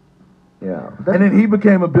 Yeah. and then he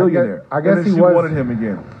became a billionaire. I guess and then he she was- wanted him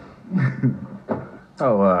again.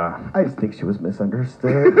 So, I just think she was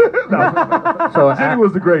misunderstood. so Jenny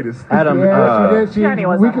was the greatest. Adam, Yeah, Jenny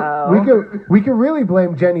was a hoe. we could really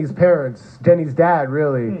blame Jenny's parents, Jenny's dad,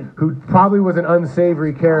 really, who probably was an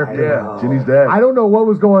unsavory character. Yeah, Jenny's dad. I don't know what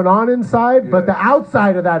was going on inside, but the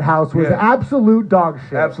outside of that house was Yeah. absolute dog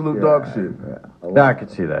shit. Absolute dog shit. I could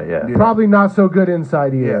see that, yeah. Probably not so good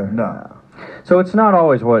inside Yeah, either. nah. So it's not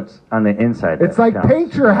always what's on the inside. It's that like counts.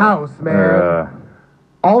 paint your house, man.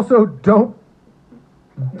 Also, don't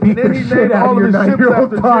beat Then the he shit named out all of of your his ships 9-year-old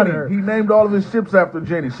after daughter. Jenny. He named all of his ships after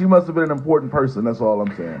Jenny. She must have been an important person. That's all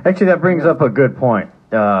I'm saying. Actually, that brings up a good point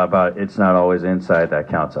about it's not always inside that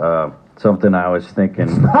counts. Something I was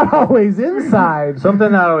thinking. Not always inside.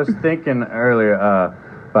 Something I was thinking earlier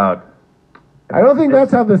about. I don't think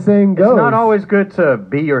that's how the saying goes. It's not always good to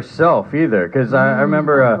be yourself either, because I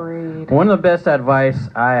remember Agreed. one of the best advice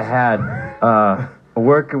I had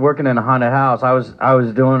working in a haunted house. I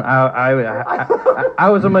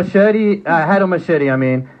was a machete. I had a machete. I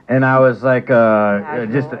mean, and I was like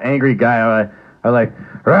just an angry guy. I like.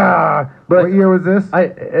 Rah! But What year was this?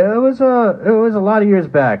 it was a lot of years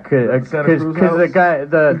back because Santa Cruz the house? guy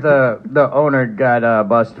the owner got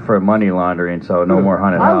busted for money laundering, so no more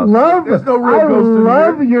haunted I house. There's no real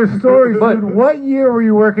ghost in here. your stories, But- dude. What year were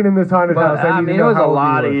you working in this haunted But house? I need to mean, it know was how a old you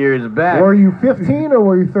lot were. of years back. Were you 15 or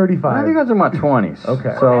were you 35? I think I was in my 20s.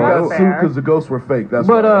 Okay. So, He got That's sued fair. because the ghosts were fake. That's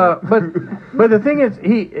but why. but the thing is,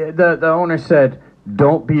 the owner said,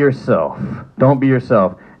 "Don't be yourself. Don't be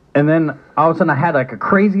yourself." And then all of a sudden, I had like a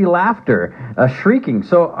crazy laughter, shrieking.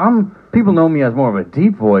 So people know me as more of a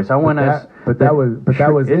deep voice. I went as, that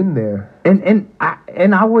was in there.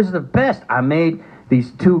 and I was the best. I made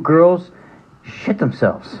these two girls shit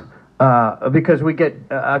themselves because we get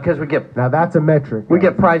Now that's a metric. we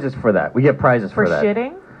get prizes for that. We get prizes For for that.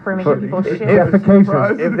 shitting? For making people shit?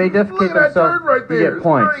 defecation. If they defecate Look at that themselves, turn right you there. get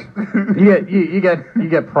points. You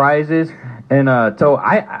get prizes, and so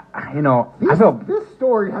I felt This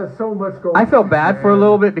story has so much going. I felt bad for a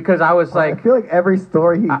little bit because I was I like, feel like every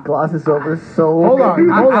story he glosses over so. Hold on,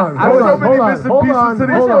 hold on, I- hold I- on, so many hold on, missing hold pieces on, to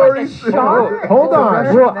these hold stories. on. Hold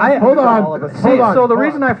on. Well, I- hold all of on. us. see, Hold on. so the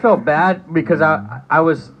reason I felt bad because I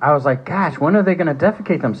was like, gosh, when are they gonna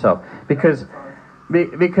defecate themselves? Because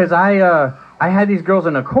I had these girls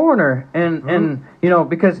in a corner, and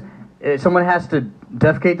because someone has to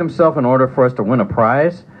defecate themselves in order for us to win a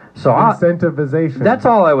prize. So Incentivization. that's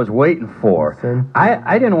all I was waiting for. Incentive.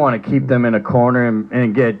 I didn't want to keep them in a corner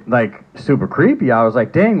and get like super creepy. I was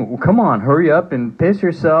like, dang, come on, hurry up and piss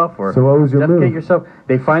yourself or So what was your defecate move? yourself.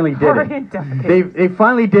 They finally did Hurry it. and defecate. They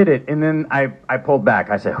finally did it, and then I pulled back.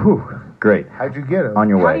 I said, whew, great, How'd you get him? on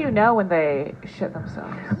your How way. do you know when they shit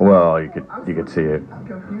themselves? Well, you could see it.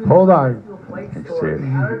 Hold on. You could see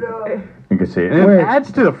it. You could see it. And Wait. it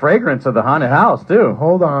adds to the fragrance of the haunted house too.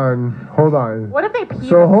 Hold on. What if they pee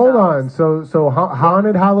So hold themselves? on. So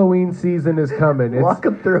haunted Halloween season is coming. Walk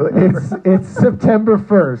him through it. It's September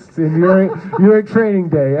 1st, and you're at training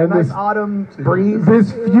day, and Nice this autumn breeze.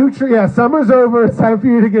 this future, summer's over. It's time for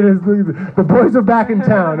you to get the boys are back in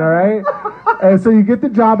town. All right, and so you get the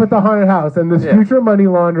job at the haunted house, and this Yeah. future money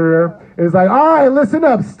launderer is like, all right, listen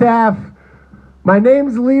up, staff. My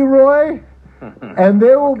name's Leroy, and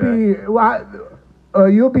there will be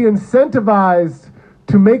you'll be incentivized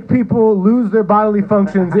to make people lose their bodily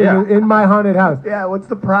functions Yeah. in my haunted house. Yeah, what's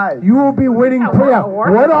the prize? You will be winning. Yeah, what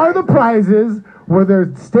What are the prizes? Were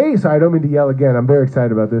there stage? Sorry, I don't mean to yell again. I'm very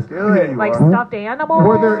excited about this. Do it. Like stuffed animals?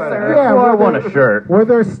 Were there? or- Yeah, Well, I were want there, a shirt. were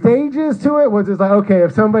there stages to it? Was it like, okay,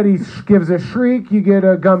 if somebody gives a shriek, you get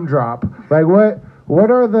a gumdrop? Like what? What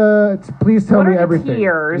are the? Please tell What me are the everything.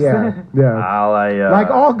 tiers? Yeah, yeah. I'll Like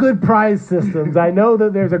all good prize systems, I know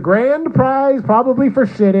that there's a grand prize, probably for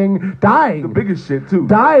shitting, dying. The biggest shit too.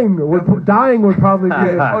 Dying would probably be.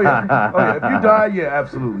 Oh yeah. If you die, yeah,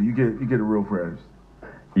 absolutely. You get a real prize.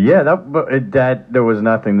 Yeah, that there was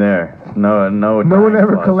nothing there. No. No one dying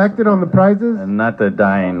ever plus. collected on the prizes. Not the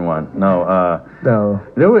dying one. No. No,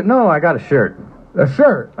 No. I got a shirt. a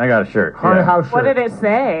shirt. I got a shirt. Haunted yeah. house shirt. What did it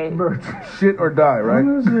say? Shit or die, right?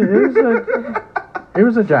 It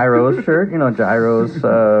was a Gyros shirt. Gyros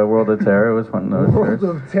World of Terror was one of those World shirts.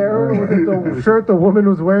 of Terror? Was it the shirt the woman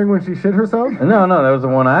was wearing when she shit herself? That's No, that was the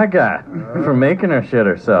one I got for making her shit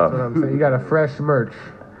herself. what I'm saying. You got a fresh merch.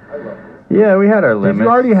 Yeah, we had our Did limit. you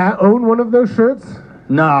already own one of those shirts?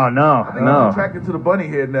 No. He's attracted to the bunny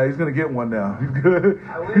head now. He's gonna get one now. He's good.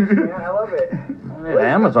 I wish, man. I love it.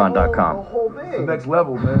 Amazon.com. The whole The thing. next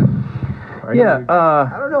level, man. Yeah,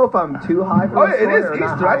 I don't know if I'm too high for Oh this yeah, it story is or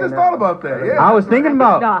not Easter. I high just enough. thought about that. Yeah. I was thinking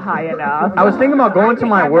about Not high enough. I was thinking about going to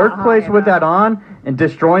my I'm not workplace high with that enough. on and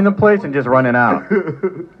destroying the place and just running out.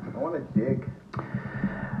 I want to dig.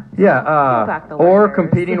 Yeah, back the or letters.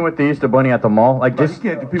 competing with the Easter Bunny at the mall. Like, No, just, you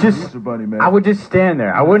can't compete with just, Easter Bunny, man. I would just stand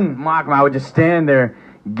there. I wouldn't mock him. I would just stand there,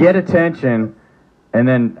 get attention, and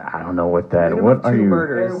then, I don't know what that, Minimum what are 2 you?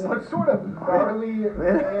 murders. What sort of gnarly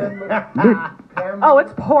Oh,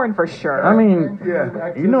 it's porn for sure. I mean,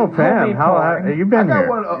 Yeah. you know Pam. Homemade How porn. you I been got here?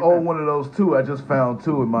 one of those too. I just found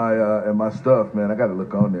two in my stuff, man. I got to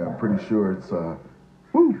look on there. I'm pretty sure it's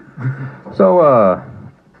So,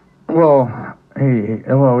 well,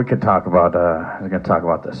 well, we could talk about. I was gonna talk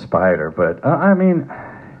about the spider, but I mean,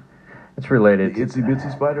 it's the related. itsy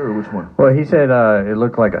bitsy spider or which one? Well, he said it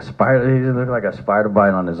looked like a spider. He looked like a spider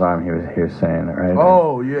bite on his arm. He was saying, right?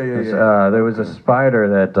 Oh yeah. There was a spider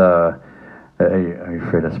that. Are you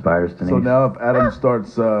afraid of spiders, Denise? So now if Adam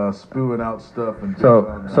starts spewing out stuff and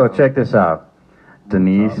So check this out,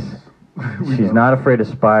 Denise. She's not afraid of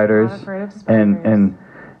spiders. Not afraid of And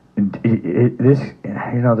this,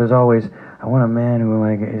 there's always, I want a man who will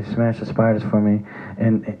like smash the spiders for me,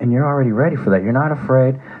 and you're already ready for that. You're not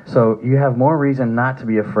afraid, so you have more reason not to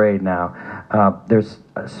be afraid now. There's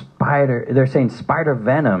a spider. They're saying spider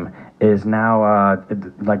venom is now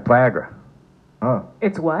like Viagra. Huh.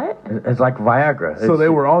 It's what? It's like Viagra. So they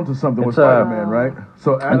were onto something with it's, Spider-Man, right?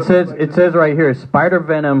 So Adam It says right here, spider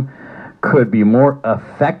venom could be more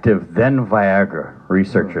effective than Viagra,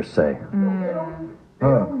 researchers say. They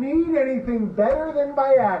don't need anything better than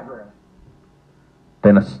Viagra.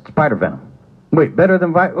 Than a spider venom. Wait, better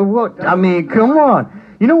than Viagra? What? I mean, come on.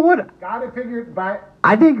 You know what? Gotta figure it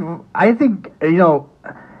I think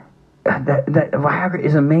that Viagra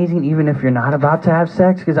is amazing even if you're not about to have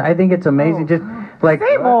sex, because I think it's amazing just like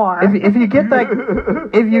Say more. If you get like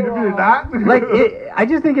if you not like I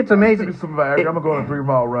just think it's amazing. some Viagra. I'm gonna go on a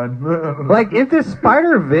 3-mile run. Like if this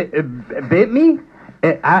spider bit me,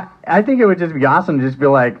 I think it would just be awesome to just be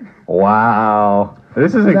like, wow,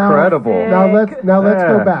 this is incredible. Now let's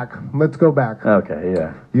Yeah. go back. Let's go back. Okay,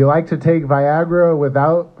 yeah. You like to take Viagra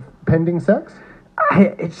without pending sex?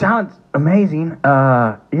 It sounds amazing.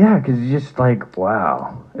 Yeah, because you're just like,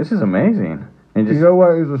 wow, this is amazing. And just You know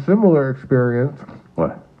what is a similar experience?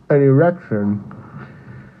 what? An erection.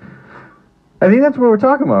 I think that's what we're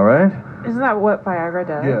talking about, right? Isn't that what Viagra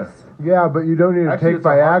does? Yeah. Yeah, but you don't need to Actually, take it's a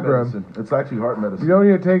heart Viagra. medicine. It's actually heart medicine. You don't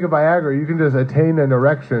need to take a Viagra. You can just attain an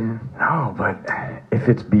erection. No, but if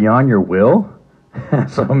it's beyond your will,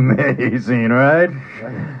 that's amazing, right?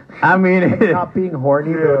 I mean, Not being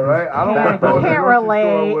horny. Yeah, right. I don't want to go to the Can't grocery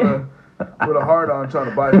relate. store with a heart on trying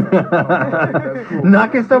to buy something. That's cool.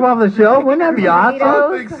 knocking stuff off the shelf, wouldn't that be I awesome?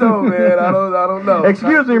 don't think so, man. I don't know.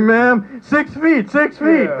 Excuse me, ma'am. 6 feet, 6 feet,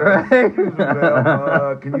 Yeah. right? Excuse me,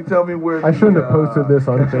 ma'am. Can you tell me where? I shouldn't have the, posted this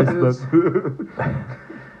on catch Facebook.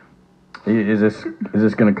 is? Is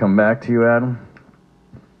this gonna come back to you, Adam?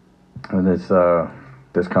 With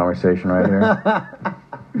this conversation right here?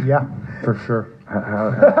 Yeah, for sure.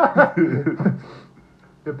 How-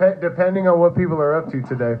 Depending on what people are up to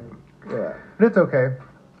today. Yeah. But it's okay.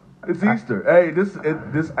 It's Easter. Hey,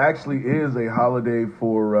 this actually is a holiday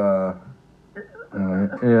for.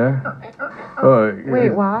 yeah. Oh, Wait,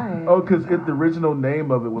 why? Oh, because the original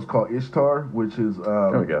name of it was called Ishtar, which is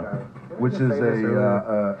There we go. which is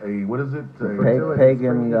a what is it?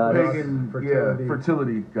 Pagan god. Pagan Fertility.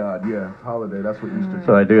 fertility god. Yeah, holiday. That's what Easter.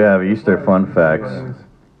 So I do have Easter fun facts.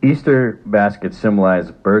 Easter baskets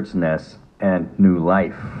symbolize birds' nests and new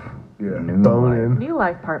life. Yeah. New Bone life. in. New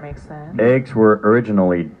life part makes sense. Eggs were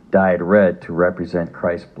originally dyed red to represent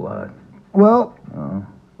Christ's blood. Well, Oh,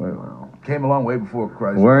 wait. Came a long way before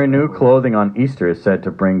Christ. Wearing new clothing on Easter is said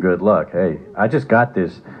to bring good luck. Hey, I just got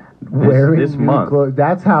this wearing this new month. clothes.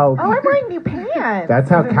 That's how. Oh, I'm wearing new pants. That's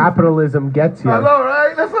how capitalism gets you. I know,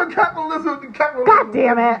 right? That's what capitalism. God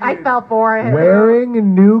damn it! I fell for it.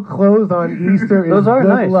 Wearing new clothes on Easter is Those are good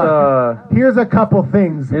nice. luck. Here's a couple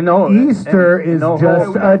things. and Easter is no just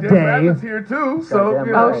hope. a Dead day. rabbits here too. So Goddamn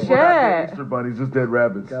you right. know, Oh, we're not dead shit. Easter bunnies, just dead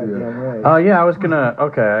rabbits. Goddamn Yeah. right. Oh yeah, I was gonna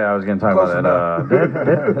talk Close about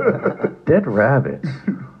that. Dead rabbits.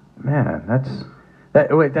 Man,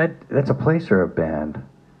 that's a place or a band?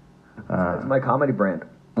 It's my comedy brand.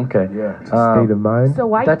 Okay. Yeah. State of mind. So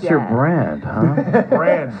why That's your dead? brand, huh?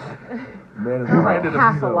 Brand. Man, it's branded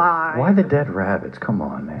Half as alive. Why the dead rabbits? Come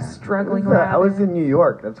on, man. Struggling I was rabbit. in New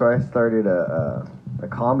York. That's where I started a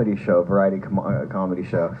comedy show, comedy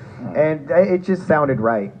show, and it just sounded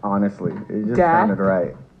right. Honestly, it just Death? sounded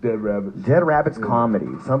right. Dead Rabbits. Dead Rabbits comedy.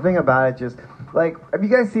 Something about it just like. Have you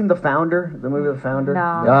guys seen The Founder? The movie The Founder.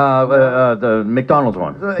 No. The McDonald's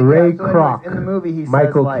one. So, Ray anyways, Kroc. in the movie, he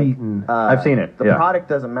Michael says like, Keaton. I've seen it, The yeah. product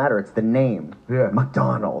doesn't matter; it's the name. Yeah.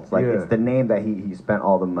 McDonald's. Like Yeah. it's the name that he spent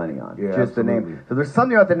all the money on. Yeah, just the absolutely. name. So there's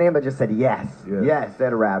something about the name that just said yes, Yes. yes,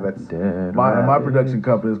 Dead Rabbits. Dead My Rabbit. production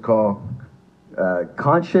company is called.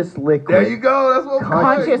 Conscious Liquid. There you go. That's what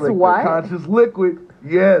Conscious Conscious what? Conscious Liquid.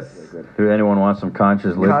 Yes. Do anyone want some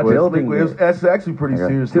conscious liquid? Conscious Building Liquid. it. That's actually pretty Okay.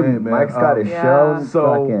 serious Dude, name, man. Mike's got his Yeah. show. So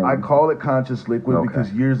fucking- I call it Conscious Liquid Okay.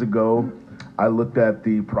 because years ago I looked at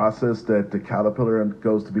the process that the caterpillar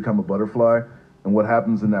goes to become a butterfly, and what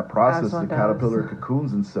happens in that process. As one The does. caterpillar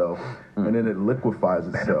cocoons itself, and then it liquefies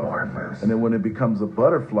itself, and then when it becomes a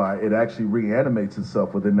butterfly, it actually reanimates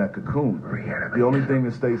itself within that cocoon. The only thing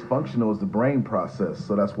that stays functional is the brain process,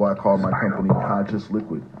 so that's why I call my company Conscious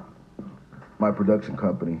Liquid. My production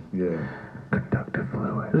company, yeah.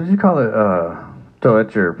 What did you call it? So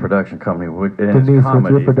it's your production company. And Denise, it's what's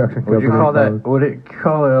comedy. your production Would you company call that? called? Would it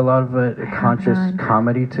call it a lot of it conscious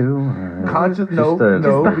comedy too? Or Conscious? just No, a-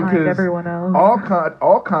 no, Just behind because everyone else.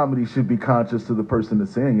 all comedy should be conscious to the person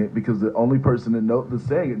that's saying it, because the only person that's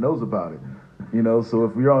saying it knows about it. You know, so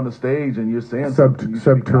if you're on the stage and you're saying something, you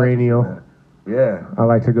should be conscious Subterranean. of that. Yeah. I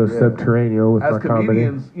like to go Yeah. subterranean with As my comedy.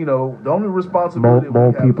 comedians, you know, the only responsibility Mole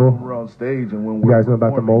we have people. is when we're on stage and when You we're guys know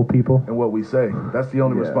about the performing mole people? and what we say. That's the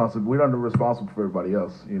only Yeah. responsibility. We're not responsible for everybody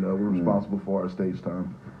else. You know, we're responsible for our stage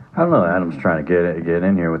time. I don't know. Adam's trying to get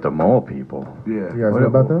in here with the mole people. Yeah. You guys know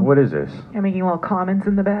about them? What is this? You're making little comments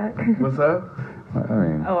in the back. What's that? I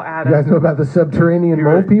mean, Oh, You Adam. guys know about the subterranean he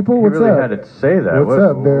mole really- people? he What's really up? had to say that. What's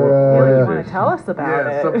up? They're, Yeah, what you is want this? to tell us about Yeah,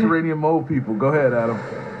 it? subterranean mole people. Go ahead, Adam.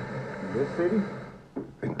 This city?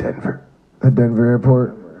 In Denver. The Denver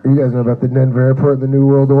airport. You guys know about the Denver airport, the New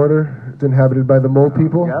World Order? It's inhabited by the mole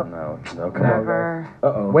people? Yep. No, come on. Never.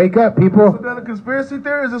 Wake up, Is people. that a conspiracy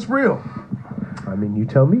theory? Is this real? I mean, you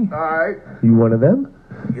tell me. All right. You one of them?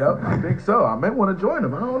 Yep, I think so. I may want to join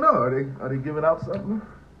them. I don't know. Are they giving out something?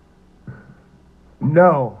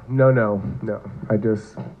 No.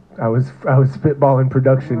 I was spitballing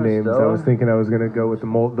production names. I was thinking I was gonna go with the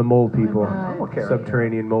mole people, Okay.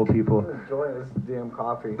 subterranean mole people. Enjoy this damn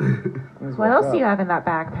coffee. What else do you have in that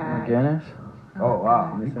backpack? Guinness? Oh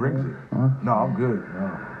wow, he brings it. No, I'm good.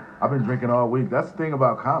 No, I've been drinking all week. That's the thing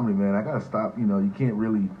about comedy, man. I gotta stop. You know, you can't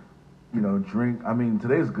really, drink. I mean,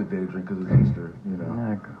 today's a good day to drink because it's Easter. You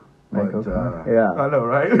know, but Yeah. I know,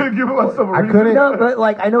 right? Give myself a I reason. couldn't. No, but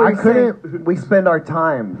like I know what I you're saying. couldn't- We spend our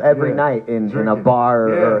time every Yeah. night in a Drinking. bar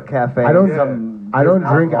or Yeah. a cafe. I don't- Some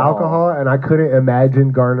drink alcohol, and I couldn't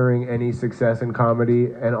imagine garnering any success in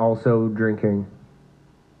comedy and also drinking.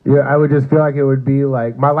 Yeah, I would just feel like it would be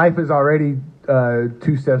like my life is already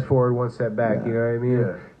 2 steps forward, 1 step back. You know what I mean?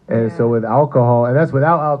 Yeah. And so with alcohol, and that's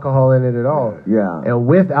without alcohol in it at all. Yeah. And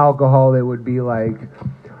with alcohol, it would be like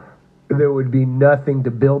there would be nothing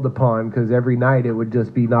to build upon because every night it would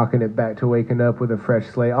just be knocking it back to waking up with a fresh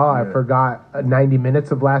slate. Oh, I Yeah. forgot 90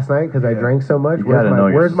 minutes of last night because I Yeah. drank so much. You gotta know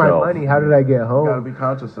Where's my yourself. money? How did I get You gotta home? be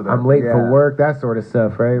conscious of that. I'm late Yeah. for work, that sort of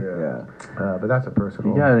stuff, right? Yeah. But that's a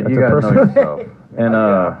personal. You gotta that's a know personal- yourself. And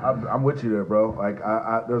I'm with you there, bro. Like,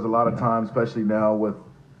 I there's a lot of times, especially now with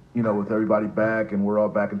everybody back and we're all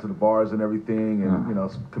back into the bars and everything, and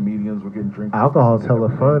comedians, we're getting drinks. Alcohol's hella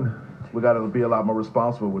fun. We got to be a lot more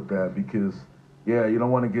responsible with that because, you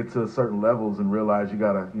don't want to get to certain levels and realize you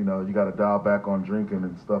gotta dial back on drinking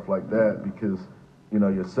and stuff like that because,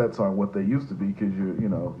 your sets aren't what they used to be because you're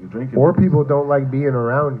drinking. Or people don't like being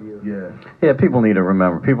around you. Yeah. people need to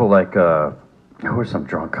remember. People like, who are some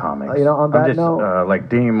drunk comics? on that I'm just, note- like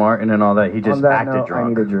Dean Martin and all that. He just On that acted note, drunk. I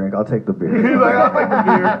need a drink. I'll take the beer. He's like, I'll take the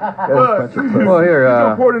beer. Look, Well, here, he's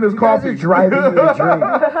gonna pour it in his coffee. Guys are driving me to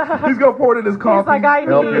drink. He's gonna pour it in his coffee. He's like, I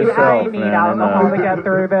Help need yourself, man, alcohol and, to get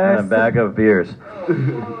through and a this. bag of beers.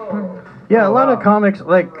 Yeah, a lot of comics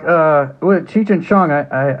like with Cheech and Chong.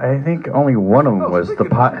 I think only one of them was the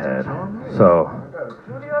pothead. So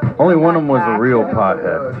only one of them was a real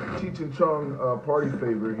pothead. Cheech and Chong party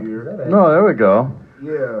favor here. No, there we go.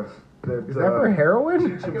 Yeah. Is that for heroin?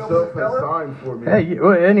 Cheech himself has signed for me.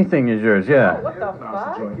 Hey, anything is yours. Yeah. What the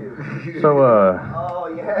fuck? So Oh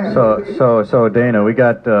yeah. so Dana, we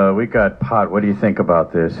got pot. What do you think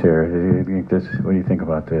about this here? What do you think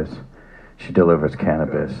about this? She delivers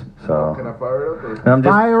cannabis. Can So I fire it up? Or? I'm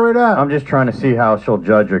just Fire it up. I'm just trying to see how she'll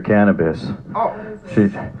judge her cannabis. Oh,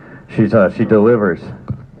 She delivers.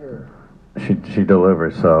 She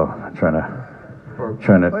delivers. So I'm trying to Wait,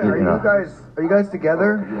 are you guys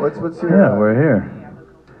together? What's your? Yeah, we're here.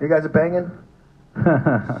 You guys are banging?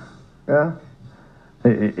 Yeah.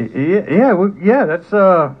 Yeah, that's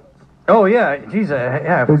Oh yeah, geez,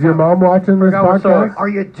 yeah. Is your mom watching this forgot what song. podcast? Are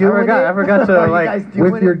you doing I forgot to Are you like guys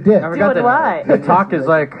doing With your it? dick. I forgot Doing what? the talk is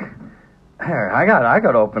like. Here, I got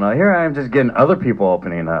to open up. Here I am just getting other people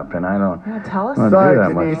opening up, and I don't. Yeah, tell us. I don't do Sorry, that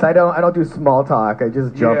Denise. much. I don't do small talk. I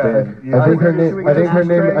just jump in. Yeah. I think her name. I think her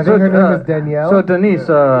name is Danielle. So Denise,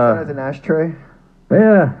 As an ashtray.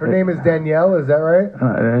 yeah. Her name is Danielle. Is that right?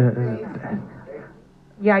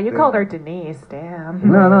 Yeah, you called her Denise. Damn.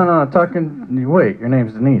 No. Talking. Wait, your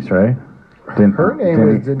name's Denise, right? Her name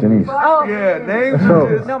is Denise. Oh. Yeah, names So-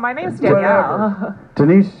 are just... No, my name's Danielle.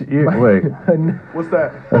 Denise, wait. What's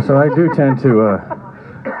that? So I do tend to.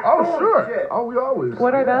 Oh, sure. Oh, we always...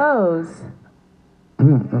 What are those?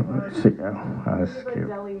 See, that's cute.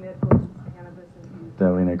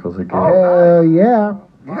 Deli Nichols again. Hell yeah.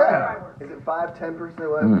 Yeah. Is it 5-10%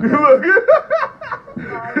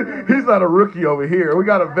 left? He's not a rookie over here. We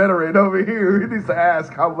got a veteran over here. He needs to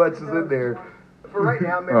ask how much is in there. For right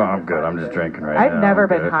now, maybe Oh, I'm good. I'm just drinking right I've now. never I'm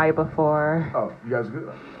been good. high before. Oh, you guys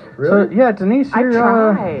good? So yeah, Denise, I you're.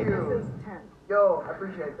 tried. Yo, I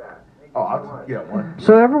appreciate that. Thank you Oh, so I'll much. get one.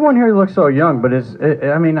 So everyone here looks so young, but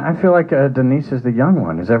I mean, I feel like Denise is the young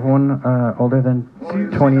one. Is everyone older than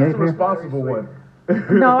She's 28 the here? responsible one.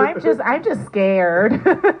 No, I'm just scared.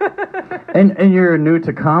 And you're new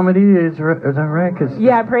to comedy, is that right? 'Cause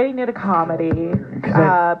Yeah, I'm pretty new to comedy.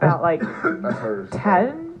 About like That's hers.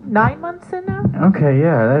 9 months in now. Okay,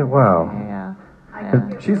 yeah. Wow. Yeah.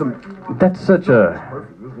 She's a. That's such a.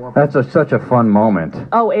 Perfect. This one. That's such a fun moment.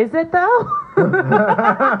 Oh, is it though?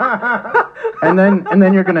 And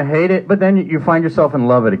then you're gonna hate it, but then you find yourself in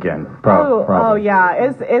love it again. Oh Probably. yeah.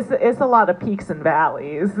 It's a lot of peaks and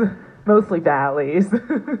valleys. Mostly valleys.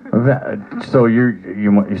 So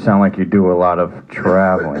you sound like you do a lot of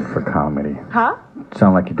traveling for comedy. Huh?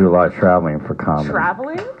 Sound like you do a lot of traveling for comedy.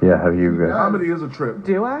 Traveling? Yeah. Have you? Comedy is a trip.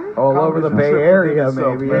 Do I? All over the Comedy's a Bay trip Area, within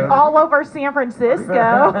itself, maybe. man. All over San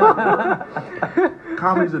Francisco.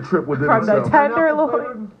 Comedy's a trip within From the itself.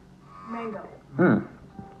 Tenderloin.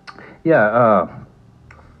 Yeah.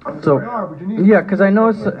 So yeah, because I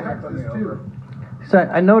noticed. So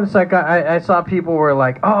I noticed like I saw people were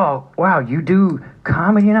like, oh wow, you do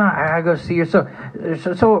comedy now? I gotta go see your show.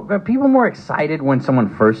 So are people more excited when someone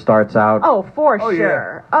first starts out? Oh, for Oh,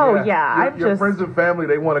 sure. yeah. Oh yeah. Your friends and family,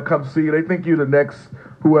 they want to come see you. They think you're the next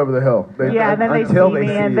whoever the hell. Yeah, and then they see until they me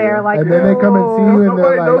see and you. they're like, And then they come and see you and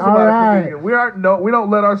Nobody they're knows like, all about a right. comedian. We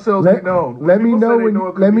don't let ourselves Let, get known. let When me people know say they when know a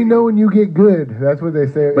let me comedian, know when you get good. That's what they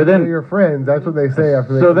say. But If then- they're your friends, that's what they say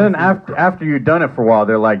after they So come then see you. after you've done it for a while,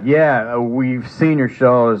 they're like, yeah, we've seen your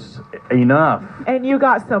shows enough. and you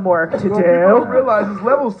got some work to Well, people don't do. realize there's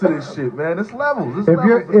levels to this shit, man. It's levels. It's If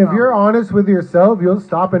levels of you're comedy. honest with yourself, you'll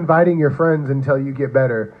stop inviting your friends until you get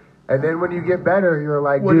better. And then when you get better, you're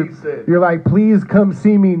like, What dude, he said. you're like, please come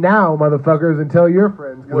see me now, motherfuckers, and tell your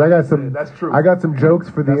friends. Because What I got he some, said. That's true. I got some jokes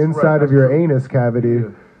for the That's right. inside That's of your true. anus cavity.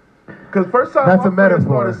 Because first time That's my a friends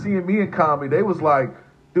metaphor. started seeing me in comedy, they was like,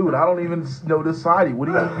 dude, I don't even know this side of you. What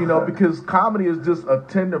do you know, because comedy is just a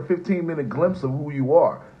 10 or 15 minute glimpse of who you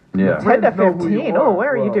are. Yeah. 10 to Friends know who you 15. are. Oh,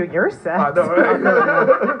 where are you Well, doing your I set? know,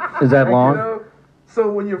 right? Is that long? You know? So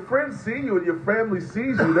when your friends see you and your family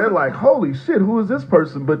sees you, they're like, holy shit, who is this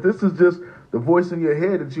person? But this is just the voice in your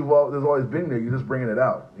head that there's always been there. You're just bringing it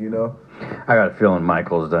out, you know? I got a feeling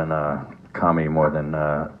Michael's done comedy more than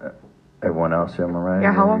everyone else here, am I right?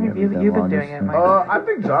 Yeah, how long have you done been longest? doing it, Michael? I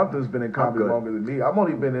think Jonathan's been in comedy good. longer than me. I've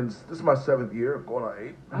only been in, this is my 7th year, going on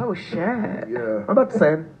 8. Oh, shit. Yeah. I'm about the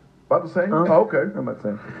same. About the same? Huh? Oh, okay. I'm about the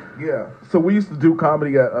same. Yeah. So we used to do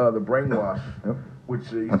comedy at the Brainwash, Yep. which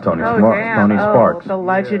is Tony Oh, Smart, damn. Tony Oh, Sparks. the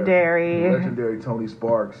legendary. legendary Tony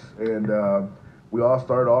Sparks, and we all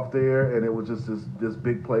started off there, and it was just this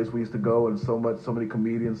big place we used to go, and so many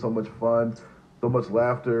comedians, so much fun, so much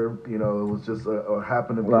laughter. You know, it was just a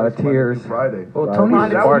happening. A lot of place Monday through tears. Friday. Well, Lot Tony of Lot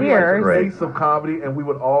of Sparks tears. is great. Face of comedy, and we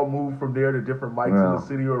would all move from there to different mics in Yeah. the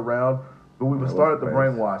city or around. But we would That start was at the great.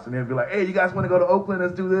 Brainwash, and they'd be like, "Hey, you guys want to go to Oakland?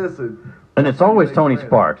 Let's do this." And it's always Tony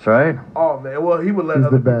Sparks, right? Oh man, well he would let He's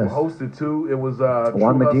other the people best. host it too. It was Juan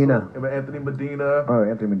True Medina. Hustle, Anthony Medina. Oh,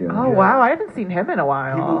 Anthony Medina. Oh, Yeah. wow. I haven't seen him in a He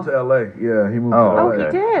while. moved to LA. Yeah, he moved Oh, to LA. Oh, he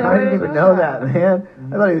did. I didn't even know that, man.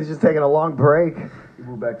 I thought he was just taking a long break. He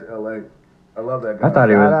moved back to LA. I love that guy. I thought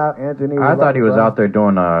he Shout was. out, Anthony. I thought he was Bro. out there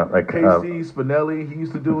doing KC Spinelli, he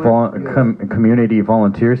used to do it. Yeah. community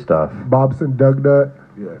volunteer stuff. Bobson Dugnut.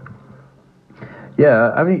 Yeah.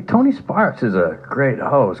 Yeah, I mean Tony Sparks is a great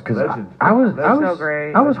host because Legend. I was So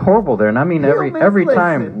great. I was horrible there, and I mean every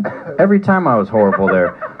time I was horrible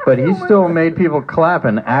there, but he still made people clap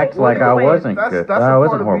and act like I wasn't good. That's I a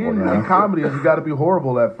wasn't part horrible, of you being in know. comedy is you got to be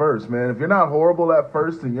horrible at first, man. If you're not horrible at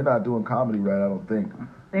first, then you're not doing comedy right. I don't think.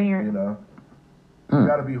 Then you're, You know. You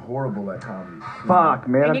gotta be horrible at comedy. Fuck,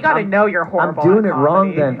 man. And you gotta know you're horrible. I'm doing at it wrong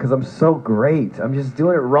comedy. then, because I'm so great. I'm just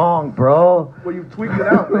doing it wrong, bro. Well, you tweaked it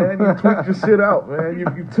out, man. You tweaked your shit out, man. You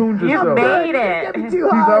tuned yourself. You made it. He's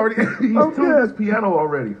tuned his piano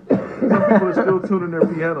already. Some people are still tuning their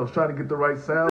pianos, trying to get the right sound.